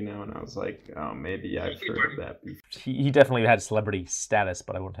name, and I was like, oh, maybe I've heard of that before. He definitely had celebrity status,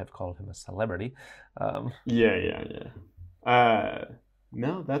 but I wouldn't have called him a celebrity. Yeah.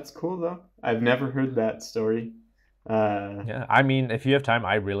 No, that's cool though. I've never heard that story. Yeah, I mean, if you have time,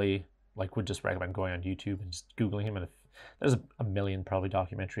 I really would just recommend going on YouTube and just Googling him. And there's a million probably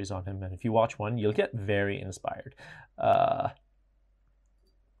documentaries on him, and if you watch one, you'll get very inspired. Uh,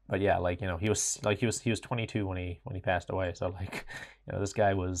 but yeah, like he was 22 when he passed away. So like, this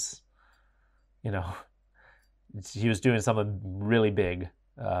guy was, you know, he was doing something really big,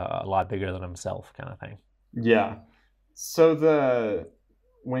 a lot bigger than himself, kind of thing. Yeah. So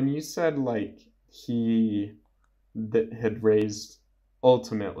when you said like he that had raised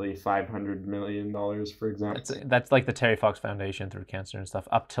ultimately $500 million, for example. That's like the Terry Fox Foundation through cancer and stuff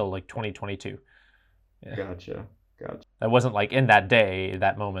up till like 2022. Yeah. Gotcha. Gotcha. That wasn't like in that day,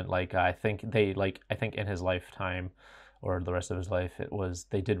 that moment. Like I think in his lifetime, or the rest of his life,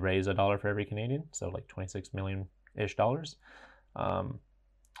 they did raise $1 for every Canadian, so like 26 million ish dollars. Um,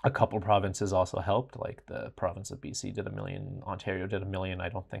 a couple provinces also helped, like the province of BC did 1 million, Ontario did 1 million. I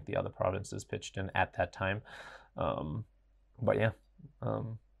don't think the other provinces pitched in at that time, but yeah.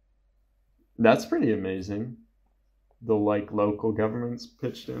 That's pretty amazing. The like local governments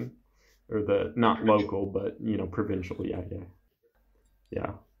pitched in, or the not local, but provincial. Yeah, yeah,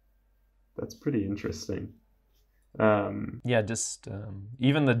 yeah. That's pretty interesting. Yeah, just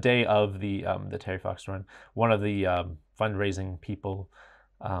even the day of the Terry Fox run, one of the fundraising people,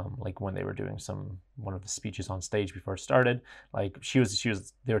 like when they were doing one of the speeches on stage before it started, like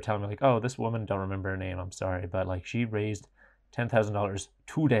they were telling me like, oh, this woman, don't remember her name, I'm sorry, but like she raised $10,000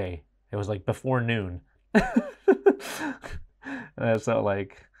 today. It was like before noon. So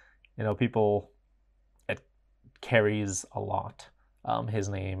like, people, it carries a lot, his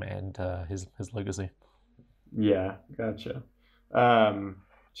name and his legacy. Yeah, gotcha.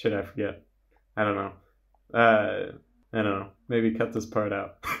 Should I forget? I don't know. I don't know. Maybe cut this part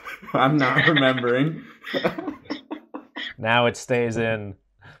out. I'm not remembering. Now it stays in,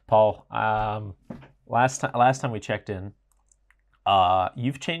 Paul. Last time we checked in,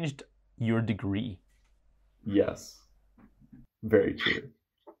 you've changed your degree. Yes, very true.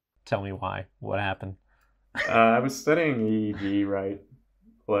 Tell me why. What happened? I was studying EEG, right?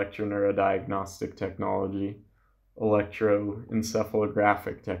 Electroneurodiagnostic technology,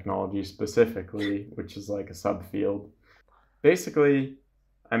 electroencephalographic technology specifically, which is like a subfield. Basically,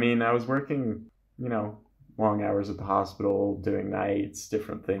 I mean, I was working, long hours at the hospital, doing nights,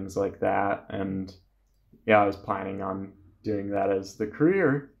 different things like that. And yeah, I was planning on doing that as the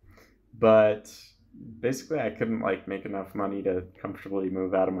career, but basically I couldn't like make enough money to comfortably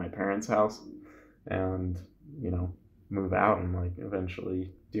move out of my parents' house and, move out and like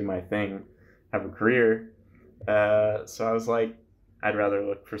eventually do my thing, have a career. So I was like, I'd rather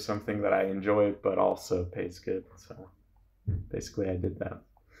look for something that I enjoy but also pays good. So basically I did that.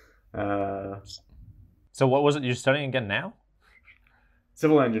 So what was it you're studying again now?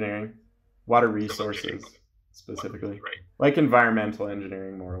 Civil engineering, water resources specifically, like environmental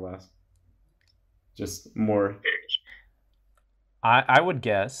engineering, more or less. Just more. I would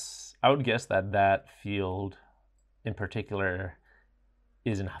guess that field in particular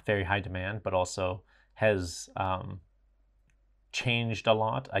is in very high demand, but also has changed a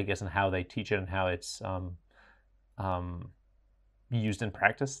lot, I guess, in how they teach it and how it's used in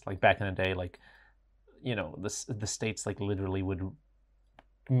practice. Like back in the day, like the states like literally would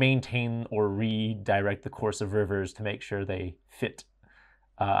maintain or redirect the course of rivers to make sure they fit.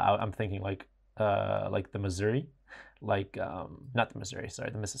 I'm thinking like the Missouri, like not the Missouri, sorry,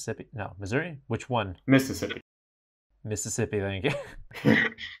 the Mississippi. No, Missouri. Which one? Mississippi. Mississippi. Thank you.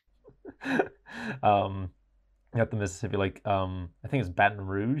 Got the Mississippi. Like I think it's Baton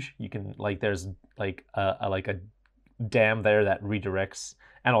Rouge. You can like there's like a dam there that redirects,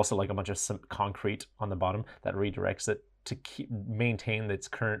 and also like a bunch of some concrete on the bottom that redirects it to maintain its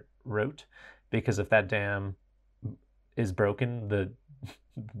current route, because if that dam is broken, the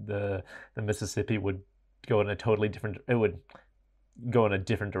Mississippi would go in a totally different, it would go in a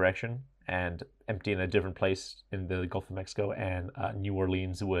different direction and empty in a different place in the Gulf of Mexico, and New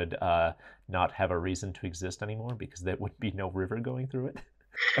Orleans would not have a reason to exist anymore because there would be no river going through it.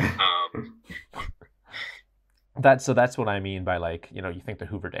 That's what I mean by like, you think the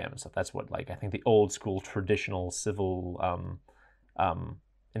Hoover Dam and stuff. That's what like I think the old school traditional civil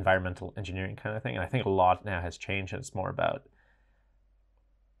environmental engineering kind of thing. And I think a lot now has changed, and it's more about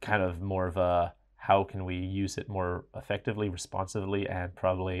kind of more of a how can we use it more effectively, responsively, and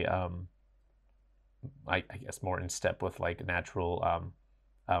probably I guess more in step with like natural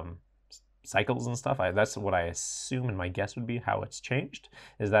cycles and stuff. That's what I assume, and my guess would be how it's changed.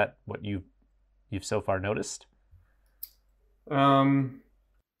 Is that what you've so far noticed? I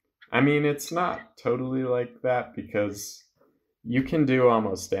mean, it's not totally like that because you can do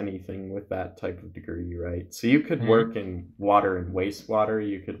almost anything with that type of degree, right? So you could work in water and wastewater,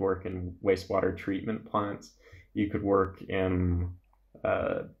 you could work in wastewater treatment plants, You could work in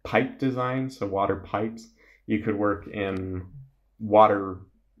pipe design, so water pipes. You could work in water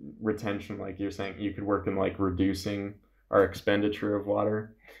retention, like you're saying. You could work in like reducing our expenditure of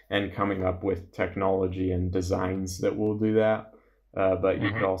water and coming up with technology and designs that will do that. But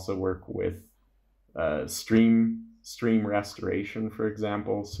you could also work with stream restoration, for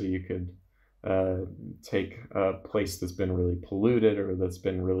example. So you could take a place that's been really polluted or that's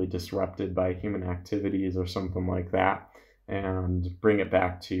been really disrupted by human activities or something like that, and bring it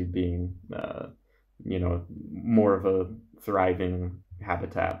back to being, more of a thriving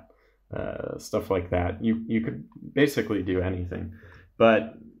habitat, stuff like that. You could basically do anything,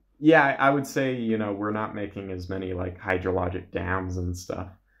 but yeah, I would say we're not making as many like hydrologic dams and stuff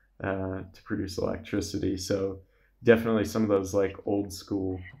to produce electricity. So definitely some of those like old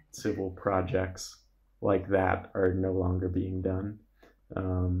school civil projects like that are no longer being done.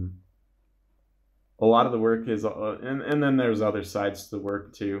 A lot of the work is, and then there's other sides to the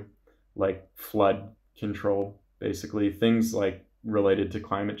work too, like flood control, basically things like related to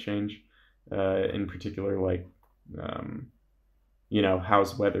climate change, in particular, like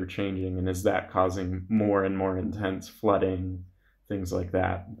how's weather changing and is that causing more and more intense flooding, things like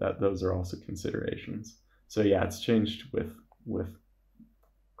that. Those are also considerations. So yeah, it's changed with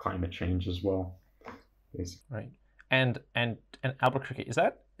climate change as well, basically. Right. And Albuquerque, is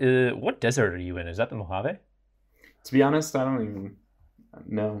that what desert are you in? Is that the Mojave? To be honest, I don't even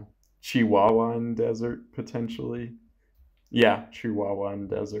know. Chihuahuan Desert, potentially. Yeah, Chihuahuan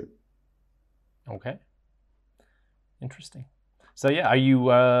Desert. Okay. Interesting. So yeah, are you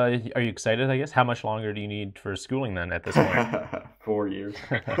excited, I guess? How much longer do you need for schooling then at this point? 4 years.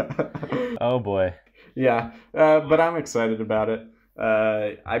 Oh boy. Yeah, but I'm excited about it.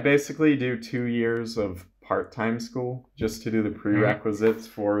 I basically do 2 years of part-time school just to do the prerequisites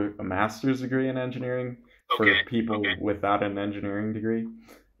for a master's degree in engineering for people without an engineering degree.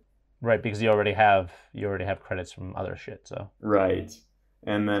 Right, because you already have credits from other shit, so. Right.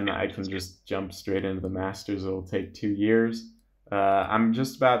 And then I can just jump straight into the master's. It'll take 2 years. I'm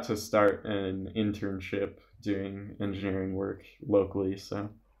just about to start an internship doing engineering work locally, so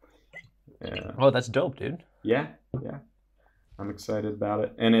yeah. Oh, that's dope, dude. Yeah. I'm excited about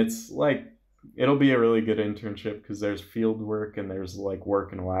it. And it's like it'll be a really good internship because there's field work and there's like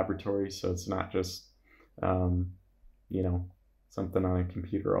work in a laboratory, so it's not just something on a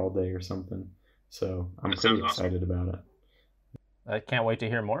computer all day or something. So I'm pretty excited about it. I can't wait to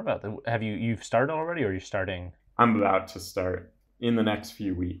hear more about that. Have you've started already, or are you starting? I'm about to start in the next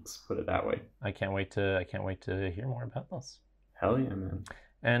few weeks, put it that way. I can't wait to hear more about this. Hell yeah, man.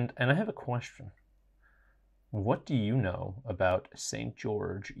 And I have a question. What do you know about St.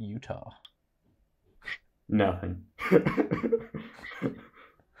 George, Utah? Nothing.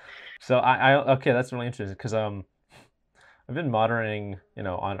 So okay, that's really interesting because I've been monitoring,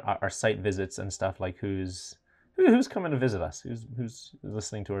 on our site visits and stuff, like who's coming to visit us, who's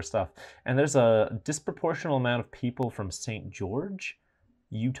listening to our stuff, and there's a disproportional amount of people from St. George,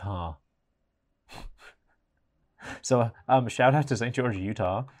 Utah. So shout out to St. George,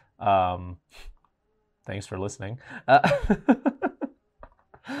 Utah. Thanks for listening.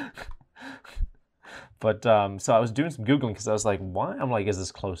 But so I was doing some Googling because I was like, why? I'm like, is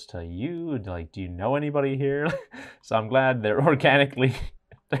this close to you? Like, do you know anybody here? So I'm glad they're organically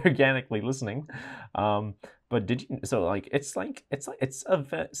listening. But did you? So like, it's so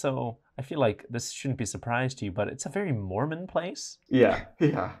I feel like this shouldn't be a surprise to you, but it's a very Mormon place. Yeah.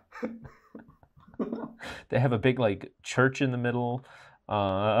 They have a big like church in the middle,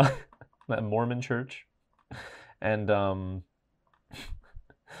 that Mormon church, and I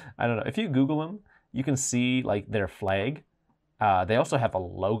don't know, if you Google them, you can see like their flag. They also have a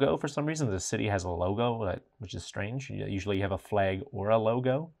logo for some reason. The city has a logo, which is strange. Usually you have a flag or a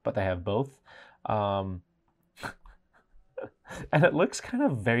logo, but they have both. And it looks kind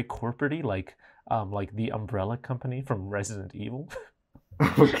of very corporate-y, like the Umbrella Company from Resident Evil.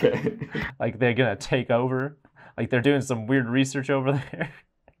 Okay. Like they're gonna take over. Like they're doing some weird research over there.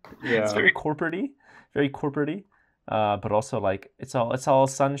 Yeah. It's very corporate-y, very corporate-y. But also like it's all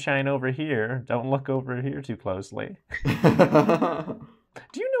sunshine over here. Don't look over here too closely.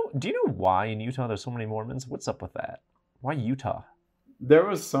 Do you know why in Utah there's so many Mormons? What's up with that? Why Utah? There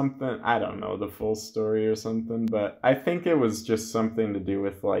was something, I don't know the full story or something, but I think it was just something to do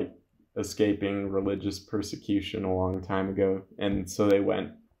with like escaping religious persecution a long time ago. And so they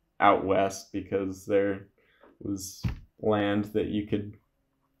went out west because there was land that you could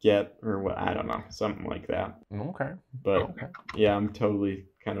get, or what, I don't know, something like that. Okay. But Okay. yeah, I'm totally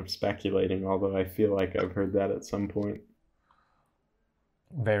kind of speculating, although I feel like I've heard that at some point.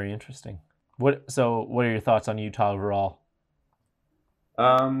 Very interesting. What are your thoughts on Utah overall?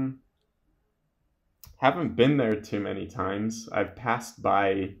 Um, haven't been there too many times. I've passed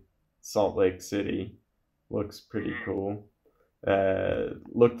by Salt Lake City. Looks pretty cool.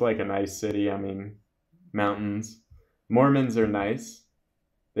 Looked like a nice city. I mean, mountains. Mormons are nice.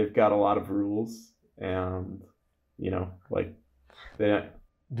 They've got a lot of rules, and like they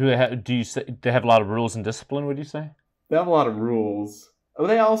They have a lot of rules and discipline, would you say? they have a lot of rules. Oh,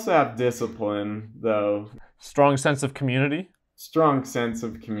 they also have discipline, though. Strong sense of community? Strong sense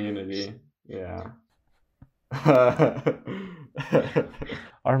of community. Yeah.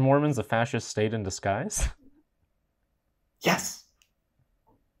 Are Mormons a fascist state in disguise? Yes.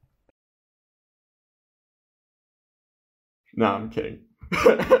 No, I'm kidding.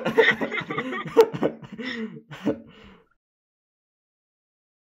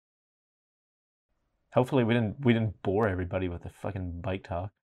 Hopefully we didn't bore everybody with the fucking bike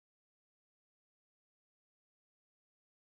talk.